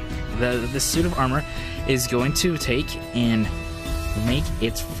creepy. The suit of armor is going to take and make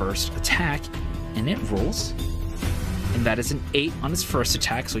its first attack, and it rolls. And that is an 8 on its first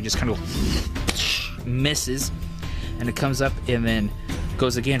attack, so it just kind of misses. And it comes up and then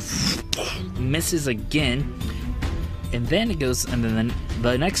goes again, misses again. And then it goes, and then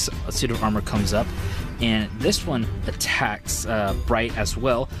the next suit of armor comes up, and this one attacks Bright as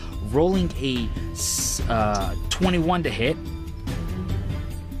well, rolling a 21 to hit.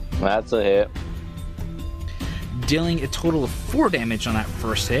 That's a hit. Dealing a total of 4 damage on that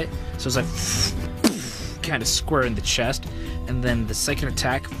first hit. So it's like kind of square in the chest. And then the second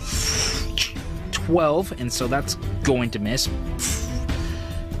attack, 12, and so that's going to miss.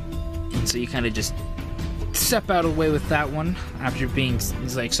 And so you kind of just step out of the way with that one after being,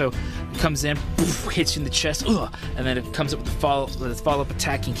 it's like, so it comes in, hits you in the chest, and then it comes up with the follow-up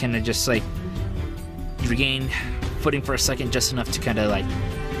attack and kind of just like regain footing for a second, just enough to kind of like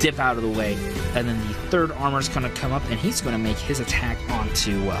dip out of the way. And then the third armor is going to come up, and he's going to make his attack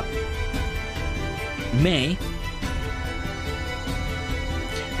onto May.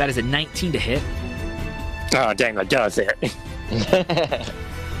 That is a 19 to hit. Oh, dang, that does it.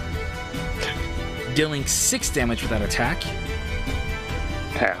 Dealing 6 damage with that attack.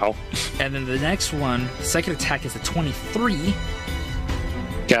 Ow. And then the next one, second attack is a 23.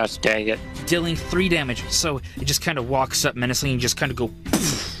 Gosh dang it. Dealing 3 damage. So it just kind of walks up menacingly and just kind of go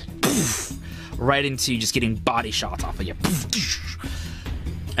poof, poof, right into just getting body shots off of you.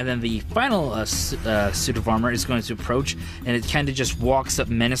 And then the final suit of armor is going to approach, and it kind of just walks up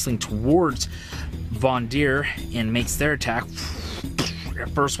menacingly towards Von Deer and makes their attack.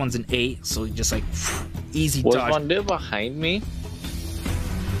 First one's an 8, so just like easy Was dodge. Von Deer behind me?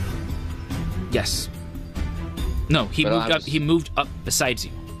 Yes. No, he But moved up. He moved up besides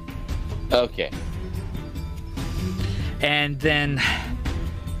you. Okay. And then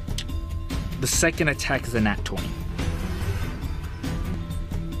the second attack is a nat 20.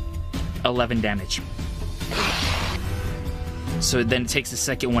 11 damage. So then it takes the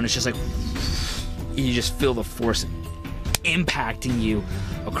second one. It's just like you just feel the force impacting you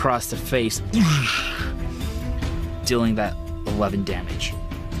across the face, dealing that 11 damage.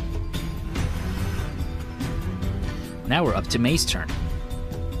 Now we're up to May's turn.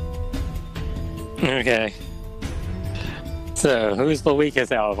 Okay. So, who's the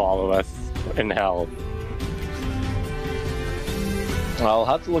weakest out of all of us in hell? I'll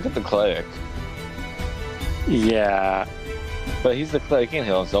have to look at the cleric. Yeah. But he's the cleric, he can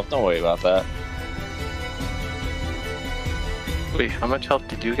heal himself, don't worry about that. Wait, how much health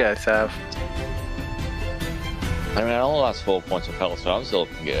did you guys have? I mean, I only lost 4 points of health, so I'm still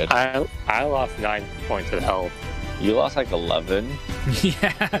looking good. I lost 9 points of health. You lost like 11.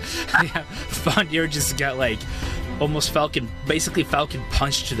 Yeah. Von Deer just got like almost basically Falcon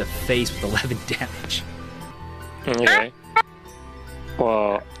punched to the face with 11 damage. Okay.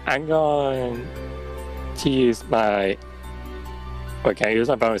 Well, I'm going to use my... Wait, can I use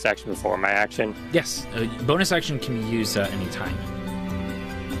my bonus action before my action? Yes, bonus action can be used anytime.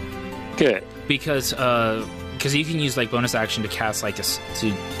 Good. Because you can use like bonus action to cast like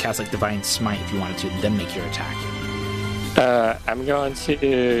Divine Smite if you wanted to, then make your attack. I'm going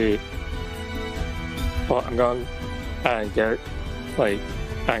to... Well, I'm going to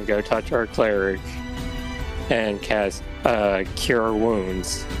go touch our cleric and cast Cure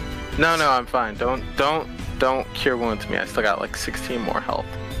Wounds. No, I'm fine. Don't cure wounds me. I still got like 16 more health.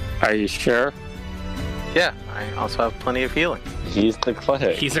 Are you sure? Yeah, I also have plenty of healing. He's the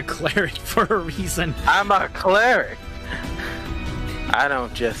cleric. He's a cleric for a reason. I'm a cleric. I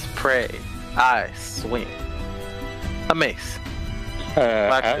don't just pray. I swing. A mace. I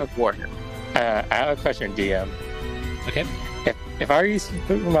Flagship warrior. have a question, DM. Okay. If I used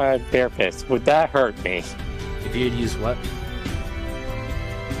my bear fist, would that hurt me? If you'd use what?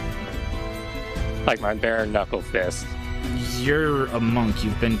 Like my bare knuckle fist. You're a monk.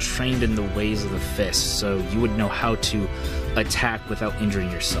 You've been trained in the ways of the fist, so you would know how to attack without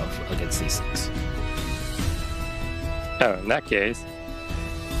injuring yourself against these things. Oh, in that case,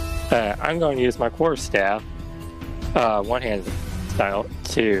 I'm going to use my quarterstaff, one-hand style,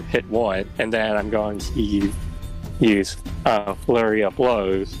 to hit one, and then I'm going to use flurry of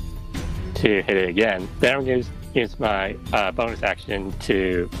blows to hit it again. Then I'm going to use my bonus action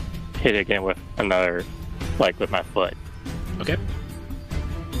to hit it again with another, like with my foot. Okay.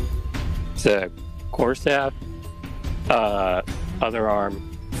 So, quarterstaff, other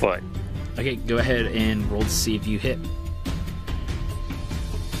arm, foot. Okay, go ahead and roll to see if you hit.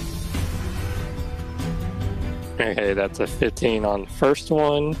 Okay, that's a 15 on the first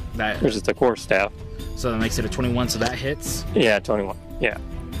one, That which is the core staff. so that makes it a 21. So that hits. Yeah, 21. Yeah.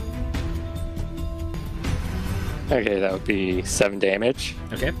 Okay, that would be 7 damage.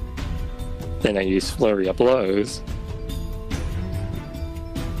 Okay. Then I use Flurry of Blows.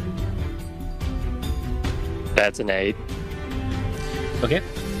 That's an 8. Okay.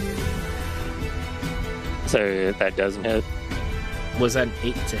 So that doesn't hit. Was that an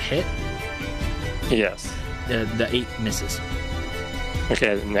 8 to hit? Yes. The 8 misses.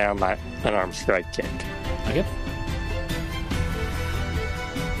 Okay, now my unarmed strike kick. Okay.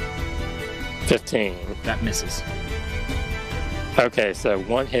 15. That misses. Okay, so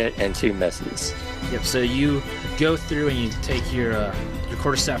 1 hit and 2 misses. Yep. So you go through and you take your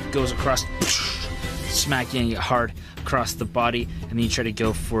quarterstaff goes across, smacking it hard across the body, and then you try to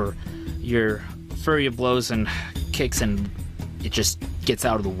go for your flurry of blows and kicks, and it just gets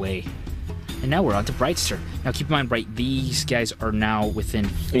out of the way. And now we're on to Bright's turn. Now keep in mind, Bright, these guys are now within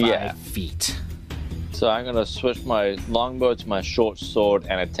 5 feet. So I'm gonna switch my longbow to my short sword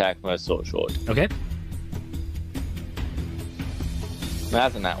and attack my sword. Okay.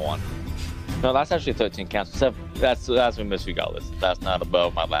 That's in that one. No, that's actually 13 counts. That's a miss regardless. That's not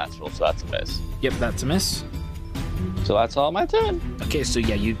above my last roll, so that's a miss. Yep, that's a miss. So that's all my turn. Okay, so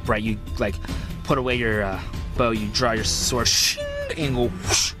yeah, Bright, you like put away your bow, you draw your sword, and go,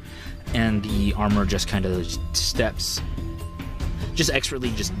 whoosh, and the armor just kind of steps, just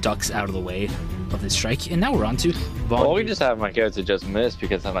expertly just ducks out of the way of this strike. And now we're on to Vaughn. Or we just have my character just miss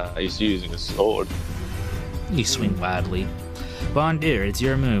because I'm not used to using a sword. You swing wildly. Bondir, it's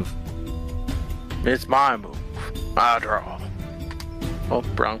your move. It's my move. I draw. Oh,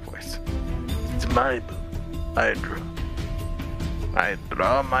 wrong voice. It's my move. I draw. I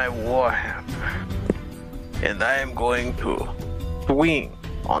draw my warhammer. And I am going to swing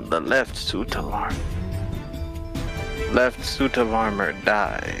on the left suit of armor. Left suit of armor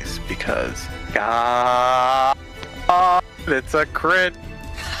dies because God, it's a crit.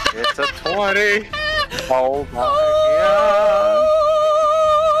 It's a 20. Oh my god.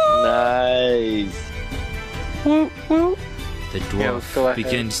 Nice. Whoop, whoop. The Yeah, dwarf go ahead.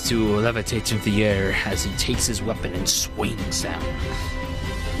 begins to levitate into the air as he takes his weapon and swings down.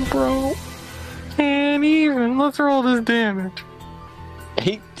 Bro. Can't even. Let's roll this damage.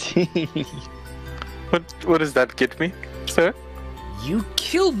 18. What does that get me, sir? You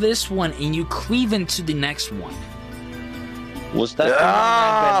kill this one and you cleave into the next one. Was that the one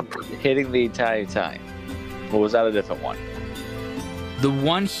I've been hitting the entire time? Or was that a different one? The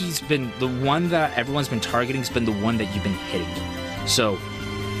one that everyone's been targeting has been the one that you've been hitting. So,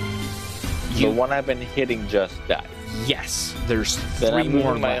 The one I've been hitting just died. yes, there's Then 3 I'm more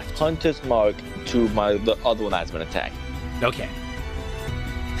moving my left. hunter's mark to the other one that's been attacked. Okay.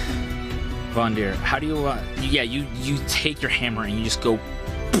 Vondir, how do you, you take your hammer and you just go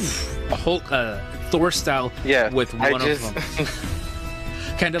poof, a whole Thor style Yeah. with I one just of them.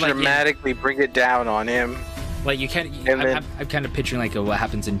 Kind of like dramatically bring it down on him. like you kind of. And then- I'm kind of picturing like what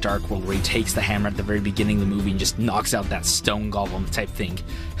happens in Dark World, where he takes the hammer at the very beginning of the movie and just knocks out that stone golem type thing.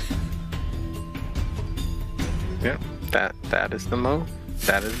 Yeah. That is the move.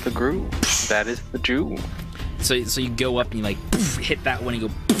 That is the groove. That is the Jew. So you go up and you like poof, hit that one and you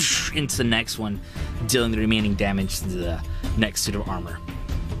go poof, into the next one, dealing the remaining damage to the next suit of armor.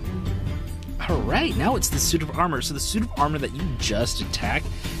 All right, now it's the suit of armor. So the suit of armor that you just attacked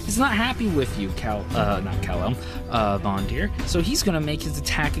is not happy with you, Vondir. So he's going to make his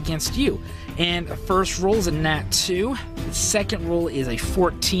attack against you. And the first roll is a nat 2. The second roll is a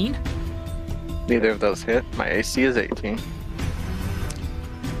 14. Neither of those hit. My AC is 18.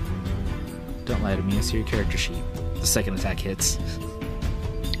 Don't lie to me. I see your character sheet. The second attack hits.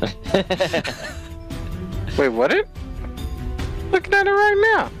 Wait, what? Looking at it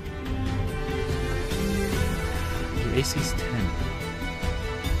right now. Your AC's 10.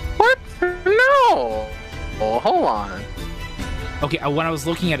 What? No. Oh, hold on. Okay, when I was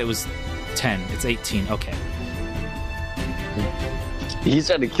looking at it, it was 10. It's 18. Okay. He's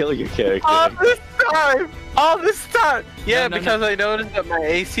trying to kill your character. All this time. All this time. Yeah, No, because I noticed that my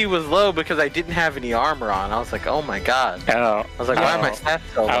AC was low because I didn't have any armor on. I was like, oh my god. Oh. I was like, why are my stats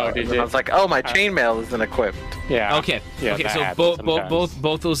so low? did And you? I was like, oh, my chainmail isn't equipped. Yeah. Okay. Yeah, okay. that So happens sometimes.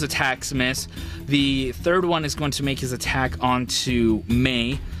 both those attacks miss. The third one is going to make his attack onto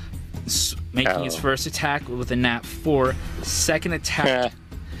May, making his first attack with a nat 4. Second attack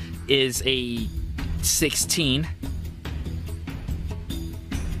is a 16.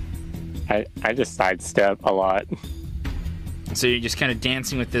 I just sidestep a lot. So you're just kind of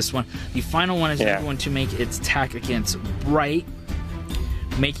dancing with this one. The final one is going to make its attack against Bright,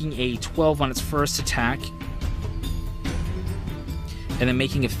 making a 12 on its first attack. and then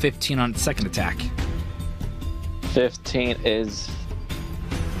making a 15 on its second attack. 15 is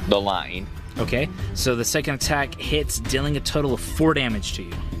the line. Okay, so the second attack hits, dealing a total of 4 damage to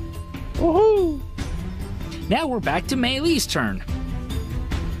you. Woohoo! Now we're back to Meilee's turn.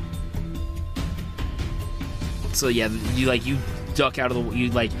 So yeah, you duck out of the, you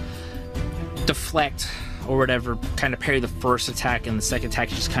deflect or whatever, kind of parry the first attack, and the second attack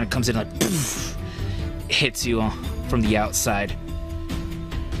just kind of comes in like poof, hits you from the outside.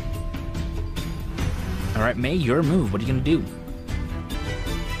 All right, May, your move. What are you gonna do?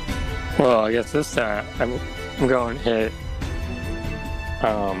 Well, I guess this time I'm going to hit.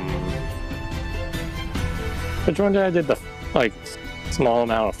 Which one did I did the small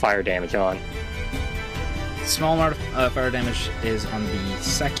amount of fire damage on? Small amount of fire damage is on the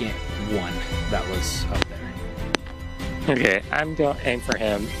second one that was up there. Okay, I'm going to aim for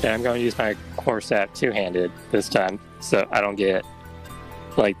him, and I'm going to use my core staff two-handed this time, so I don't get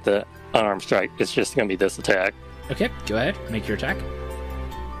the unarmed strike. It's just going to be this attack. Okay, go ahead, make your attack.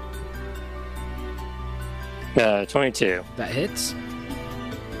 22. That hits.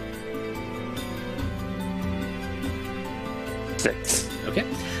 6. Okay,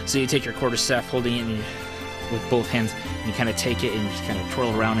 so you take your quarterstaff, holding it with both hands, and you kind of take it and you just kind of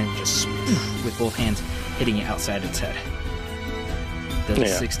twirl around and just with both hands, hitting it outside its head.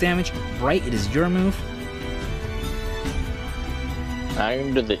 Does 6 damage. Bright, it is your move. I'm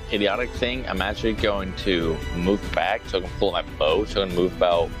going to do the idiotic thing. I'm actually going to move back so I can pull my bow. So I'm going to move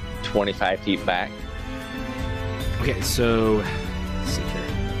about 25 feet back. Okay, so let's see here.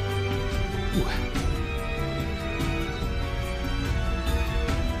 Ooh.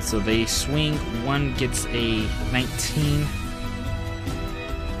 So they swing. One gets a 19,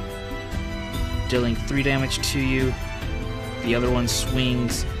 dealing 3 damage to you. The other one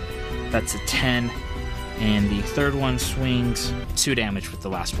swings. That's a 10. And the third one swings 2 damage with the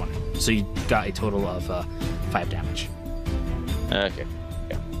last one. So you got a total of 5 damage. Okay.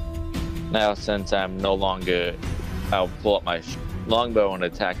 Yeah. Now, since I'm no longer... I'll pull up my longbow and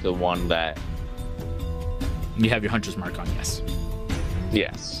attack the one that... You have your hunter's mark on, yes.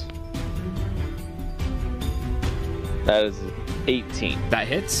 Yes. That is 18. That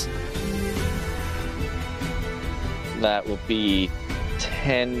hits. That will be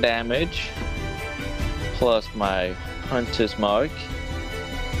 10 damage. Plus my hunter's mark.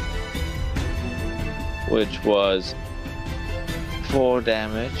 Which was 4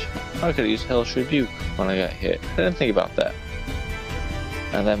 damage. I could use Hell's Rebuke when I got hit. I didn't think about that.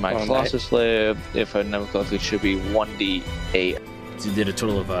 And then my Colossus Slayer, if I remember correctly, should be 1d8. So you did a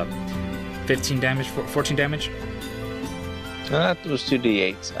total of 15 damage, 14 damage? That was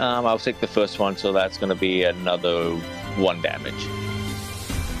 2d8. I'll take the first one, so that's going to be another 1 damage.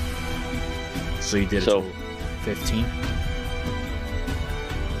 So you did a total 15?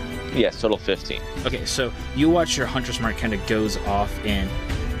 Yes, total 15. Okay, so you watch your hunter's mark kind of goes off and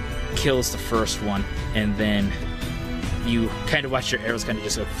kills the first one, and then you kind of watch your arrows kind of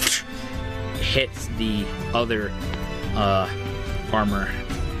just go hit the other armor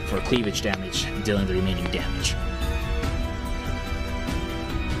for cleavage damage, dealing the remaining damage.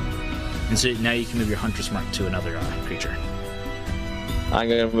 And so now you can move your hunter's mark to another creature. I'm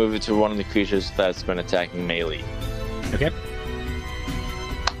going to move it to one of the creatures that's been attacking melee. Okay.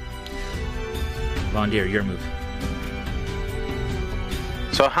 Vondir, your move.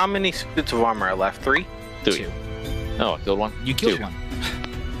 So how many suits of armor are left? 3? 2. Oh, I killed one? You killed 2. one.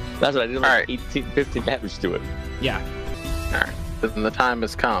 That's right, I did 18, 15 damage to it. Yeah. Alright, then the time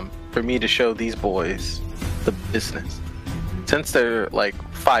has come for me to show these boys the business. Since they're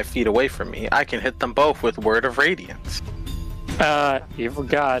 5 feet away from me, I can hit them both with Word of Radiance. You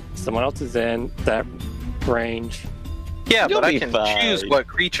forgot someone else is in that range. Yeah, You'll but I be can fine. choose what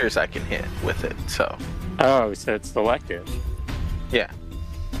creatures I can hit with it, so... Oh, so it's selective. Yeah.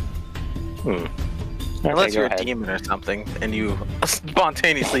 Okay, Unless you're go a ahead. demon or something, and you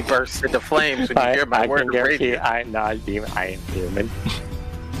spontaneously burst into flames when you hear my I Word can of guarantee Radiance. I'm not a demon. I am human.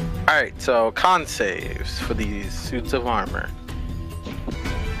 Alright, so con saves for these suits of armor.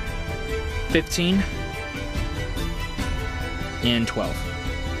 15 and 12.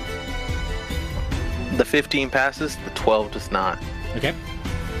 The 15 passes, the 12 does not. Okay.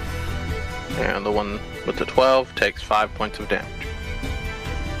 And the one with the 12 takes 5 points of damage.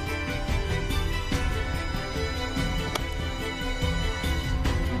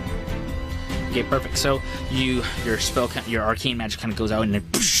 Okay, perfect. So your spell, your arcane magic kind of goes out and then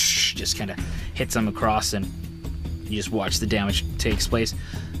just kind of hits them across, and you just watch the damage takes place.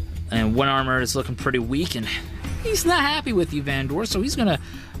 And one armor is looking pretty weak, and he's not happy with you, Van Dwarf, so he's gonna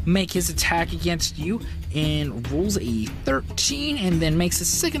make his attack against you and rolls a 13, and then makes a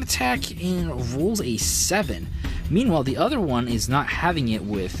second attack and rolls a 7. Meanwhile, the other one is not having it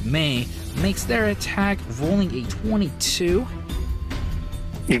with May, makes their attack, rolling a 22.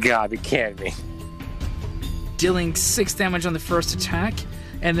 You gotta be kidding me. Dealing 6 damage on the first attack,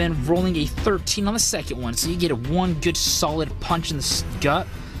 and then rolling a 13 on the second one. So you get one good solid punch in the gut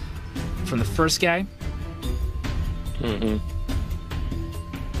from the first guy. Mm-hmm.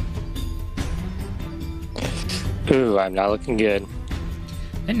 Ooh, I'm not looking good.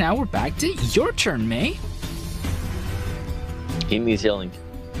 And now we're back to your turn, May. He needs healing.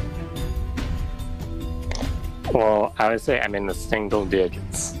 Well, I would say I'm in the single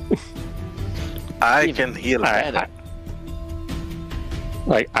digits. I can heal it. I'm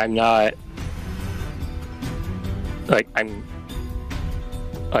not. I'm.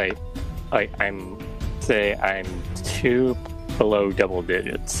 Say I'm 2 below double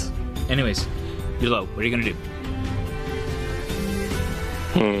digits. Anyways, you're low. What are you gonna do?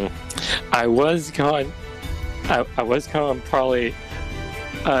 I was going to probably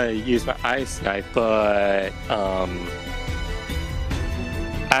use my ice knife, but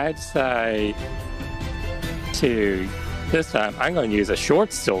I decide to this time I'm going to use a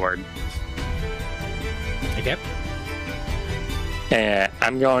short sword. Okay. And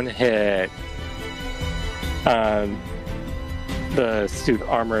I'm going to hit the suit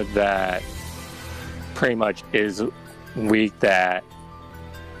armor that pretty much is weak. That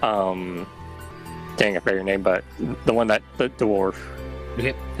dang, I forget your name, but the one that the dwarf.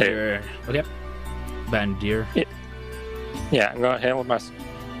 Okay. Okay. Bandier. Yeah, I'm gonna hit him with my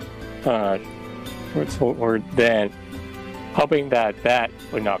sword. Then, hoping that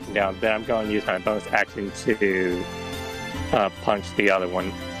would knock him down. Then I'm going to use my bonus action to punch the other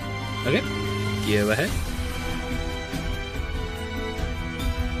one. Okay. Go ahead.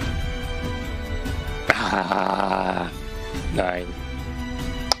 Ah, 9.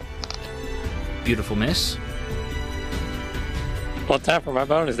 Beautiful miss. Well, time for my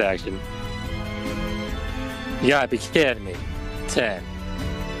bonus action. You gotta be kidding me. 10.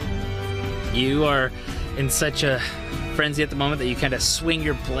 You are in such a frenzy at the moment that you kind of swing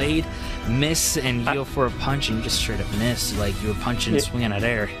your blade, miss, and you go for a punch, and you just straight up miss, like you were punching and swinging at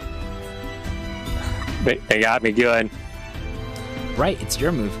air. They got me good. Right, it's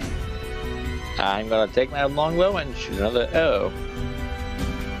your move. I'm gonna take my longbow and shoot another arrow.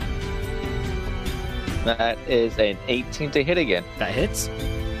 That is an 18 to hit again. That hits.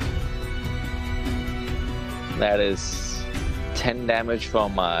 That is 10 damage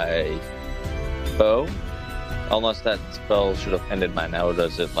from my bow. Unless that spell should have ended by now, or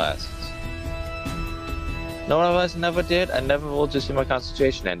does it last? No, I never did. I never rolled to see my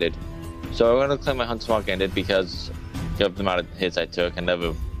concentration ended. So I'm gonna claim my Hunter's Mark ended because of the amount of hits I took. I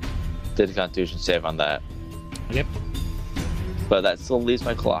never did a Constitution save on that. Yep. But that still leaves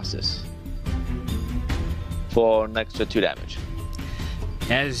my Colossus for an extra 2 damage.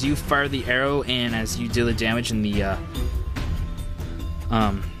 As you fire the arrow and as you deal the damage in the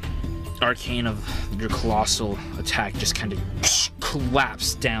arcane of your colossal attack, just kind of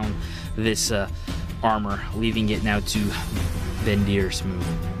collapse down this armor, leaving it now to Von Dier's move.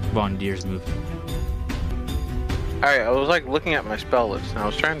 Alright, I was like looking at my spell list and I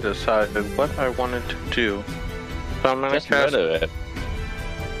was trying to decide what I wanted to do. So I'm gonna Just cast. rid of it.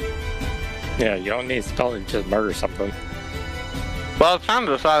 Yeah, you don't need spell to just murder something. Well, I was trying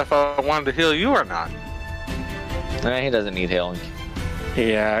to decide if I wanted to heal you or not. He doesn't need healing.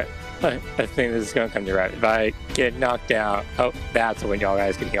 Yeah, I think this is gonna come to right. If I get knocked down, that's when y'all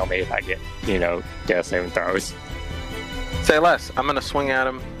guys can heal me if I get, death saving throws. Say less. I'm gonna swing at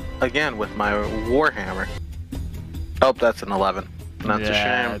him again with my warhammer. Oh, that's an 11. That's a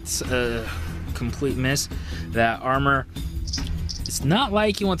shame. It's a complete miss. That armor is not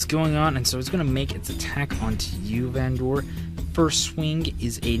liking what's going on, and so it's going to make its attack onto you, Vandor. First swing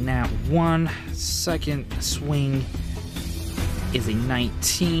is a nat 1. Second swing is a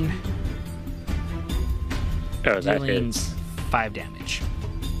 19. Oh, that dealing hits. 5 damage.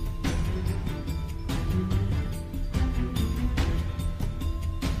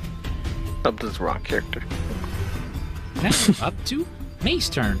 Oh, this is the wrong character. Now up to May's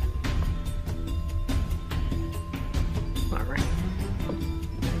turn. Alright.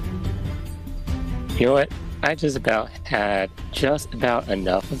 You know what? I just about had just about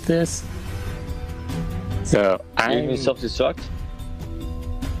enough of this. So You self-destruct?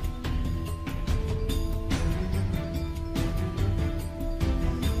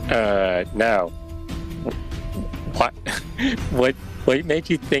 No. What? What made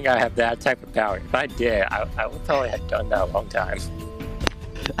you think I have that type of power? If I did, I would probably have done that a long time.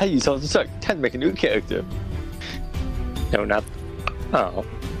 I use self-destruct. Time to make a new character. No, not. Oh.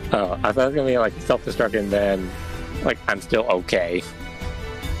 Oh, I thought it was gonna be like self-destruct and then, like, I'm still okay.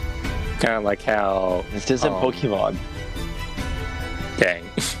 Kind of like how. This isn't Pokemon. Dang.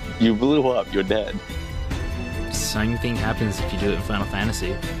 You blew up. You're dead. Same thing happens if you do it in Final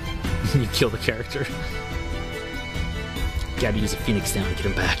Fantasy. You kill the character. Gotta use a Phoenix down to get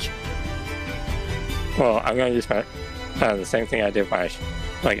him back. Well, I'm gonna use my the same thing I did with my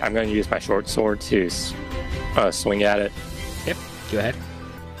I'm gonna use my short sword to swing at it. Yep. Go ahead.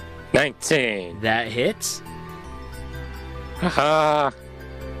 19. That hits. Haha.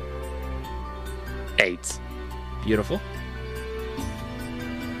 8. Beautiful.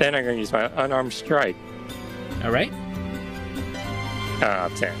 Then I'm gonna use my unarmed strike. All right.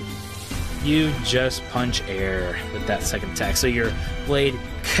 10. You just punch air with that second attack. So your blade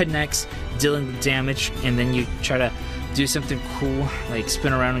connects, dealing the damage, and then you try to do something cool, like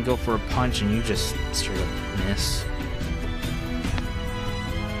spin around and go for a punch, and you just straight up miss.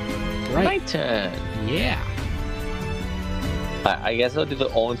 Right. My turn. Yeah. I guess I'll do the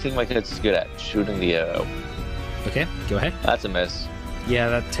only thing my kid's good at, shooting the arrow. Okay, go ahead. That's a miss. Yeah,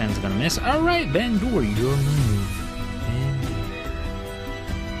 that 10's gonna miss. All right, Vandor, your move.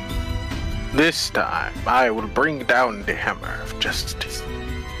 This time, I will bring down the hammer of justice.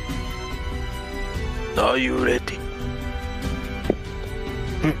 Are you ready?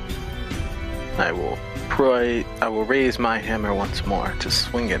 I will raise my hammer once more to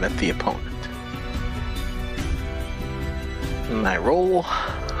swing it at the opponent. And I roll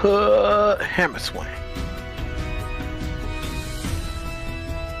hammer swing.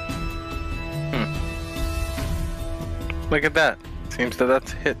 Look at that. Seems that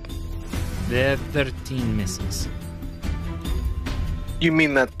that's a hit. The 13 misses. You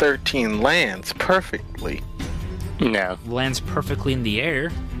mean that 13 lands perfectly? No. Lands perfectly in the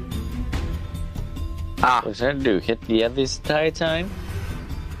air. Ah, What's that do? Hit the other entire time?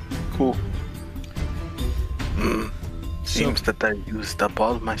 cool. Seems that I used up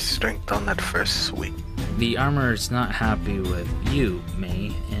all my strength on that first swing. The armor is not happy with you,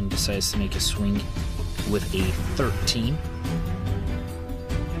 May, and decides to make a swing with a 13.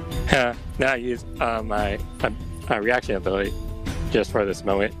 Now I use my reaction ability just for this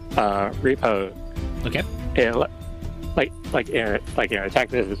moment. Repo. Okay. And like in an attack,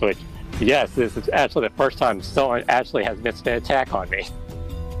 this is like, yes, this is actually the first time someone actually has missed an attack on me.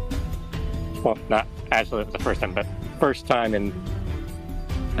 Well, not actually the first time, but first time in,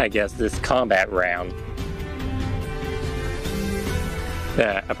 I guess, this combat round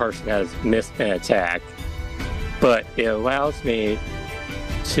that a person has missed an attack. But it allows me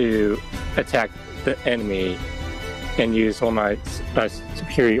to attack the enemy and use one of my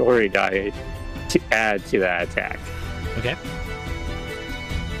superiority die to add to that attack. Okay.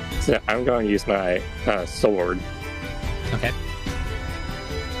 So I'm going to use my sword. Okay.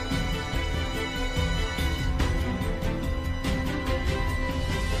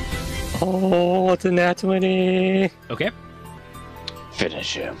 Oh, it's a nat 20! Okay.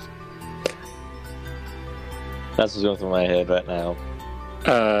 Finish him. That's what's going through my head right now.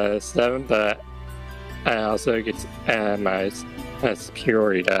 7, but I also get to add my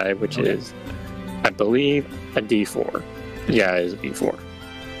superiority die, which is, I believe, a D4. Yeah, it is a D4.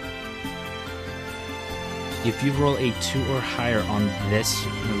 If you roll a 2 or higher on this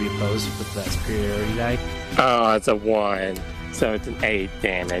repose with that superiority die, Oh, it's a 1, so it's an 8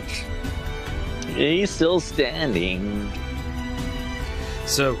 damage. He's still standing.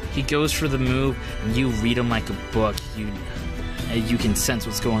 so he goes for the move, and you read him like a book. You can sense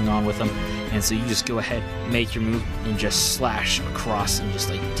what's going on with him, and so you just go ahead, make your move, and just slash across and just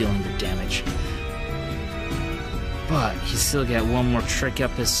like dealing the damage. But he's still got one more trick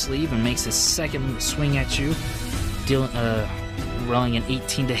up his sleeve and makes his second swing at you, rolling an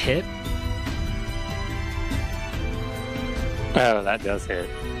 18 to hit. Oh, that does hit.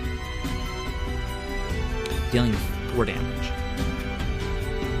 Dealing 4 damage.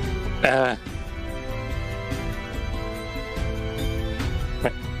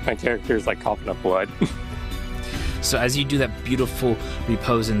 My character's like coughing up blood. So as you do that beautiful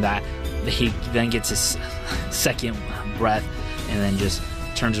repose in that, he then gets his second breath and then just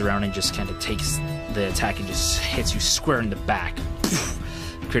turns around and just kind of takes the attack and just hits you square in the back,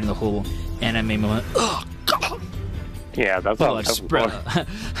 creating the whole anime moment. Oh, God. Yeah, that's all I'm Blood hoping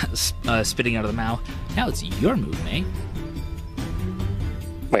for. spitting out of the mouth. Now it's your move, May.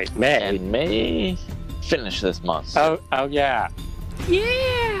 Wait, May? And may finish this monster. Oh yeah.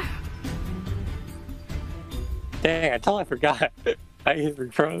 Yeah! Dang, I totally forgot. I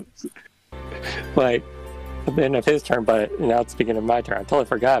even froze. Like, the end of his turn, but now it's the beginning of my turn. I totally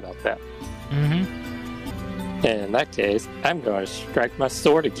forgot about that. Mm-hmm. And in that case, I'm going to strike my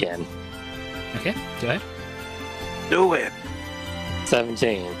sword again. Okay, go ahead. Do it.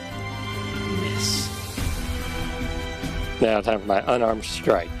 17. Miss. Now time for my unarmed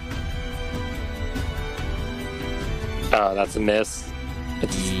strike. Oh, that's a miss.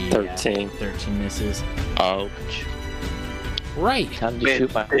 It's 13. 13 misses. Ouch. Right. Time to Wait,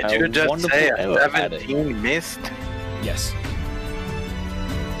 shoot my did you just wonderful say arrow a at it. 17 missed? Yes.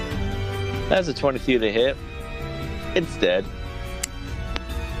 That's a 23 to hit. It's dead.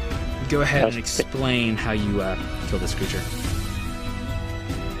 Go ahead and explain how you kill this creature.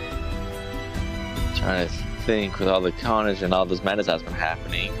 Trying to think with all the carnage and all this madness that's been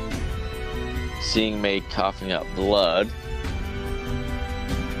happening. Seeing me coughing up blood.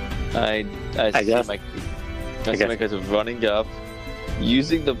 I see guess- my guys running up,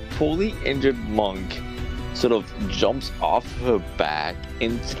 using the poorly injured monk, sort of jumps off her back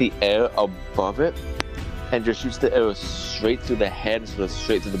into the air above it, and just shoots the arrow straight through the head, sort of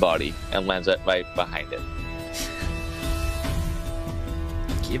straight through the body, and lands right behind it.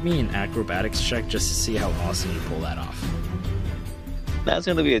 Give me an acrobatics check just to see how awesome you pull that off. That's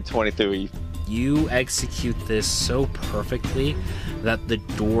gonna be a 23. You execute this so perfectly that the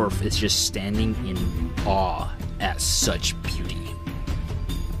dwarf is just standing in awe at such beauty.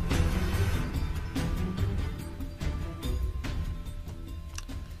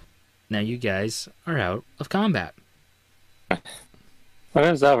 Now you guys are out of combat. When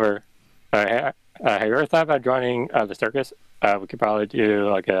it's over, have you ever thought about joining the circus? We could probably do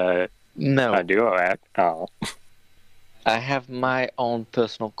like a No, duo act. Oh. I have my own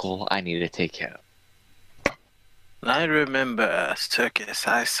personal goal I need to take care of. I remember a circus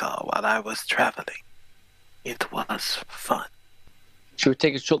I saw while I was traveling. It was fun. Should we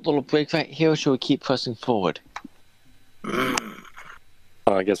take a short little break right here, or should we keep pressing forward? Mm.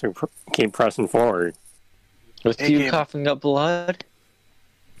 Well, I guess we keep pressing forward. With Hey, you Kim. coughing up blood?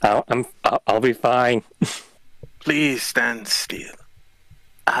 I'll be fine. Please stand still.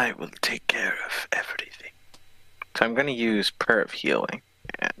 I will take care of everything. So I'm going to use Prayer of Healing.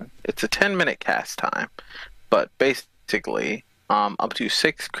 And it's a 10-minute cast time. But basically, up to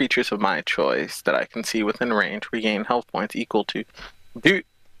 6 creatures of my choice that I can see within range regain health points equal to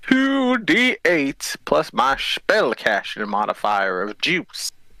 2d8 plus my spellcasting modifier of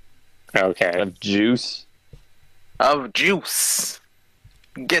juice. Okay. Of juice? Of juice.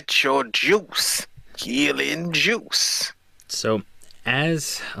 Get your juice. Healing juice. So,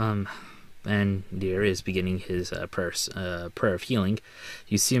 as Andir is beginning his prayer of healing,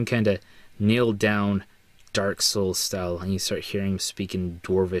 you see him kind of kneel down, Dark Souls style, and you start hearing him speak in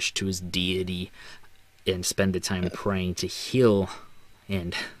Dwarvish to his deity, and spend the time praying to heal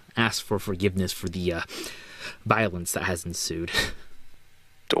and ask for forgiveness for the violence that has ensued.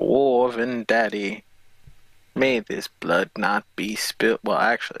 Dwarven Daddy. May this blood not be spilt. Well,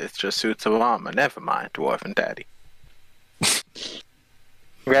 actually, it's just suits of armor. Never mind, Dwarven Daddy.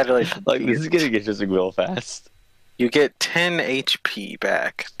 Congratulations. Like, this is getting interesting real fast. You get 10 HP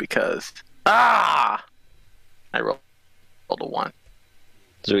back because... I rolled a 1.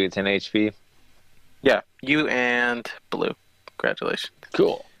 So we get 10 HP? Yeah, you and Blue. Congratulations.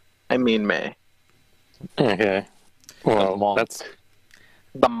 Cool. I mean May. Okay. Well, monk. that's...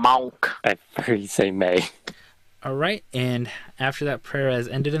 The monk. I heard you say May. All right, and after that prayer has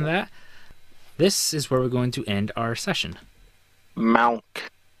ended in that, this is where we're going to end our session.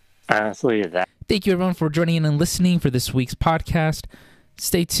 Monk. Honestly, that. Thank you, everyone, for joining in and listening for this week's podcast.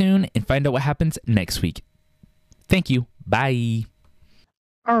 Stay tuned and find out what happens next week. Thank you. Bye.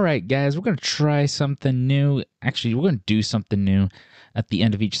 All right, guys, we're going to try something new. Actually, we're going to do something new at the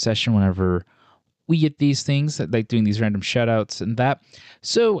end of each session whenever we get these things, like doing these random shout-outs and that.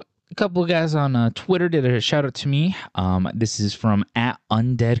 So a couple of guys on Twitter did a shout-out to me. This is from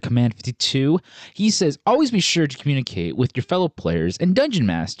 @UndeadCommand52. He says, always be sure to communicate with your fellow players and Dungeon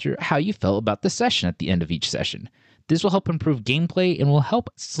Master how you felt about the session at the end of each session. This will help improve gameplay and will help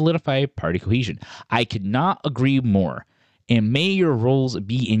solidify party cohesion. I could not agree more. And may your rolls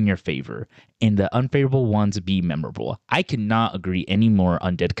be in your favor, and the unfavorable ones be memorable. I cannot agree any more,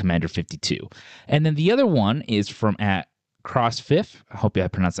 Undead Commander 52. And then the other one is from @CrossFifth. I hope I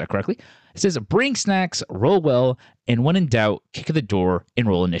pronounced that correctly. It says, bring snacks, roll well, and when in doubt, kick the door and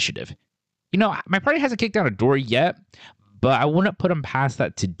roll initiative. You know, my party hasn't kicked down a door yet, but I wouldn't put them past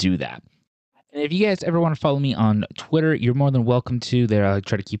that to do that. And if you guys ever want to follow me on Twitter, you're more than welcome to. There, I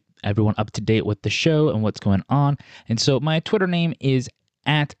try to keep everyone up to date with the show and what's going on. And so my Twitter name is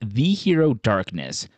 @TheHeroDarkness.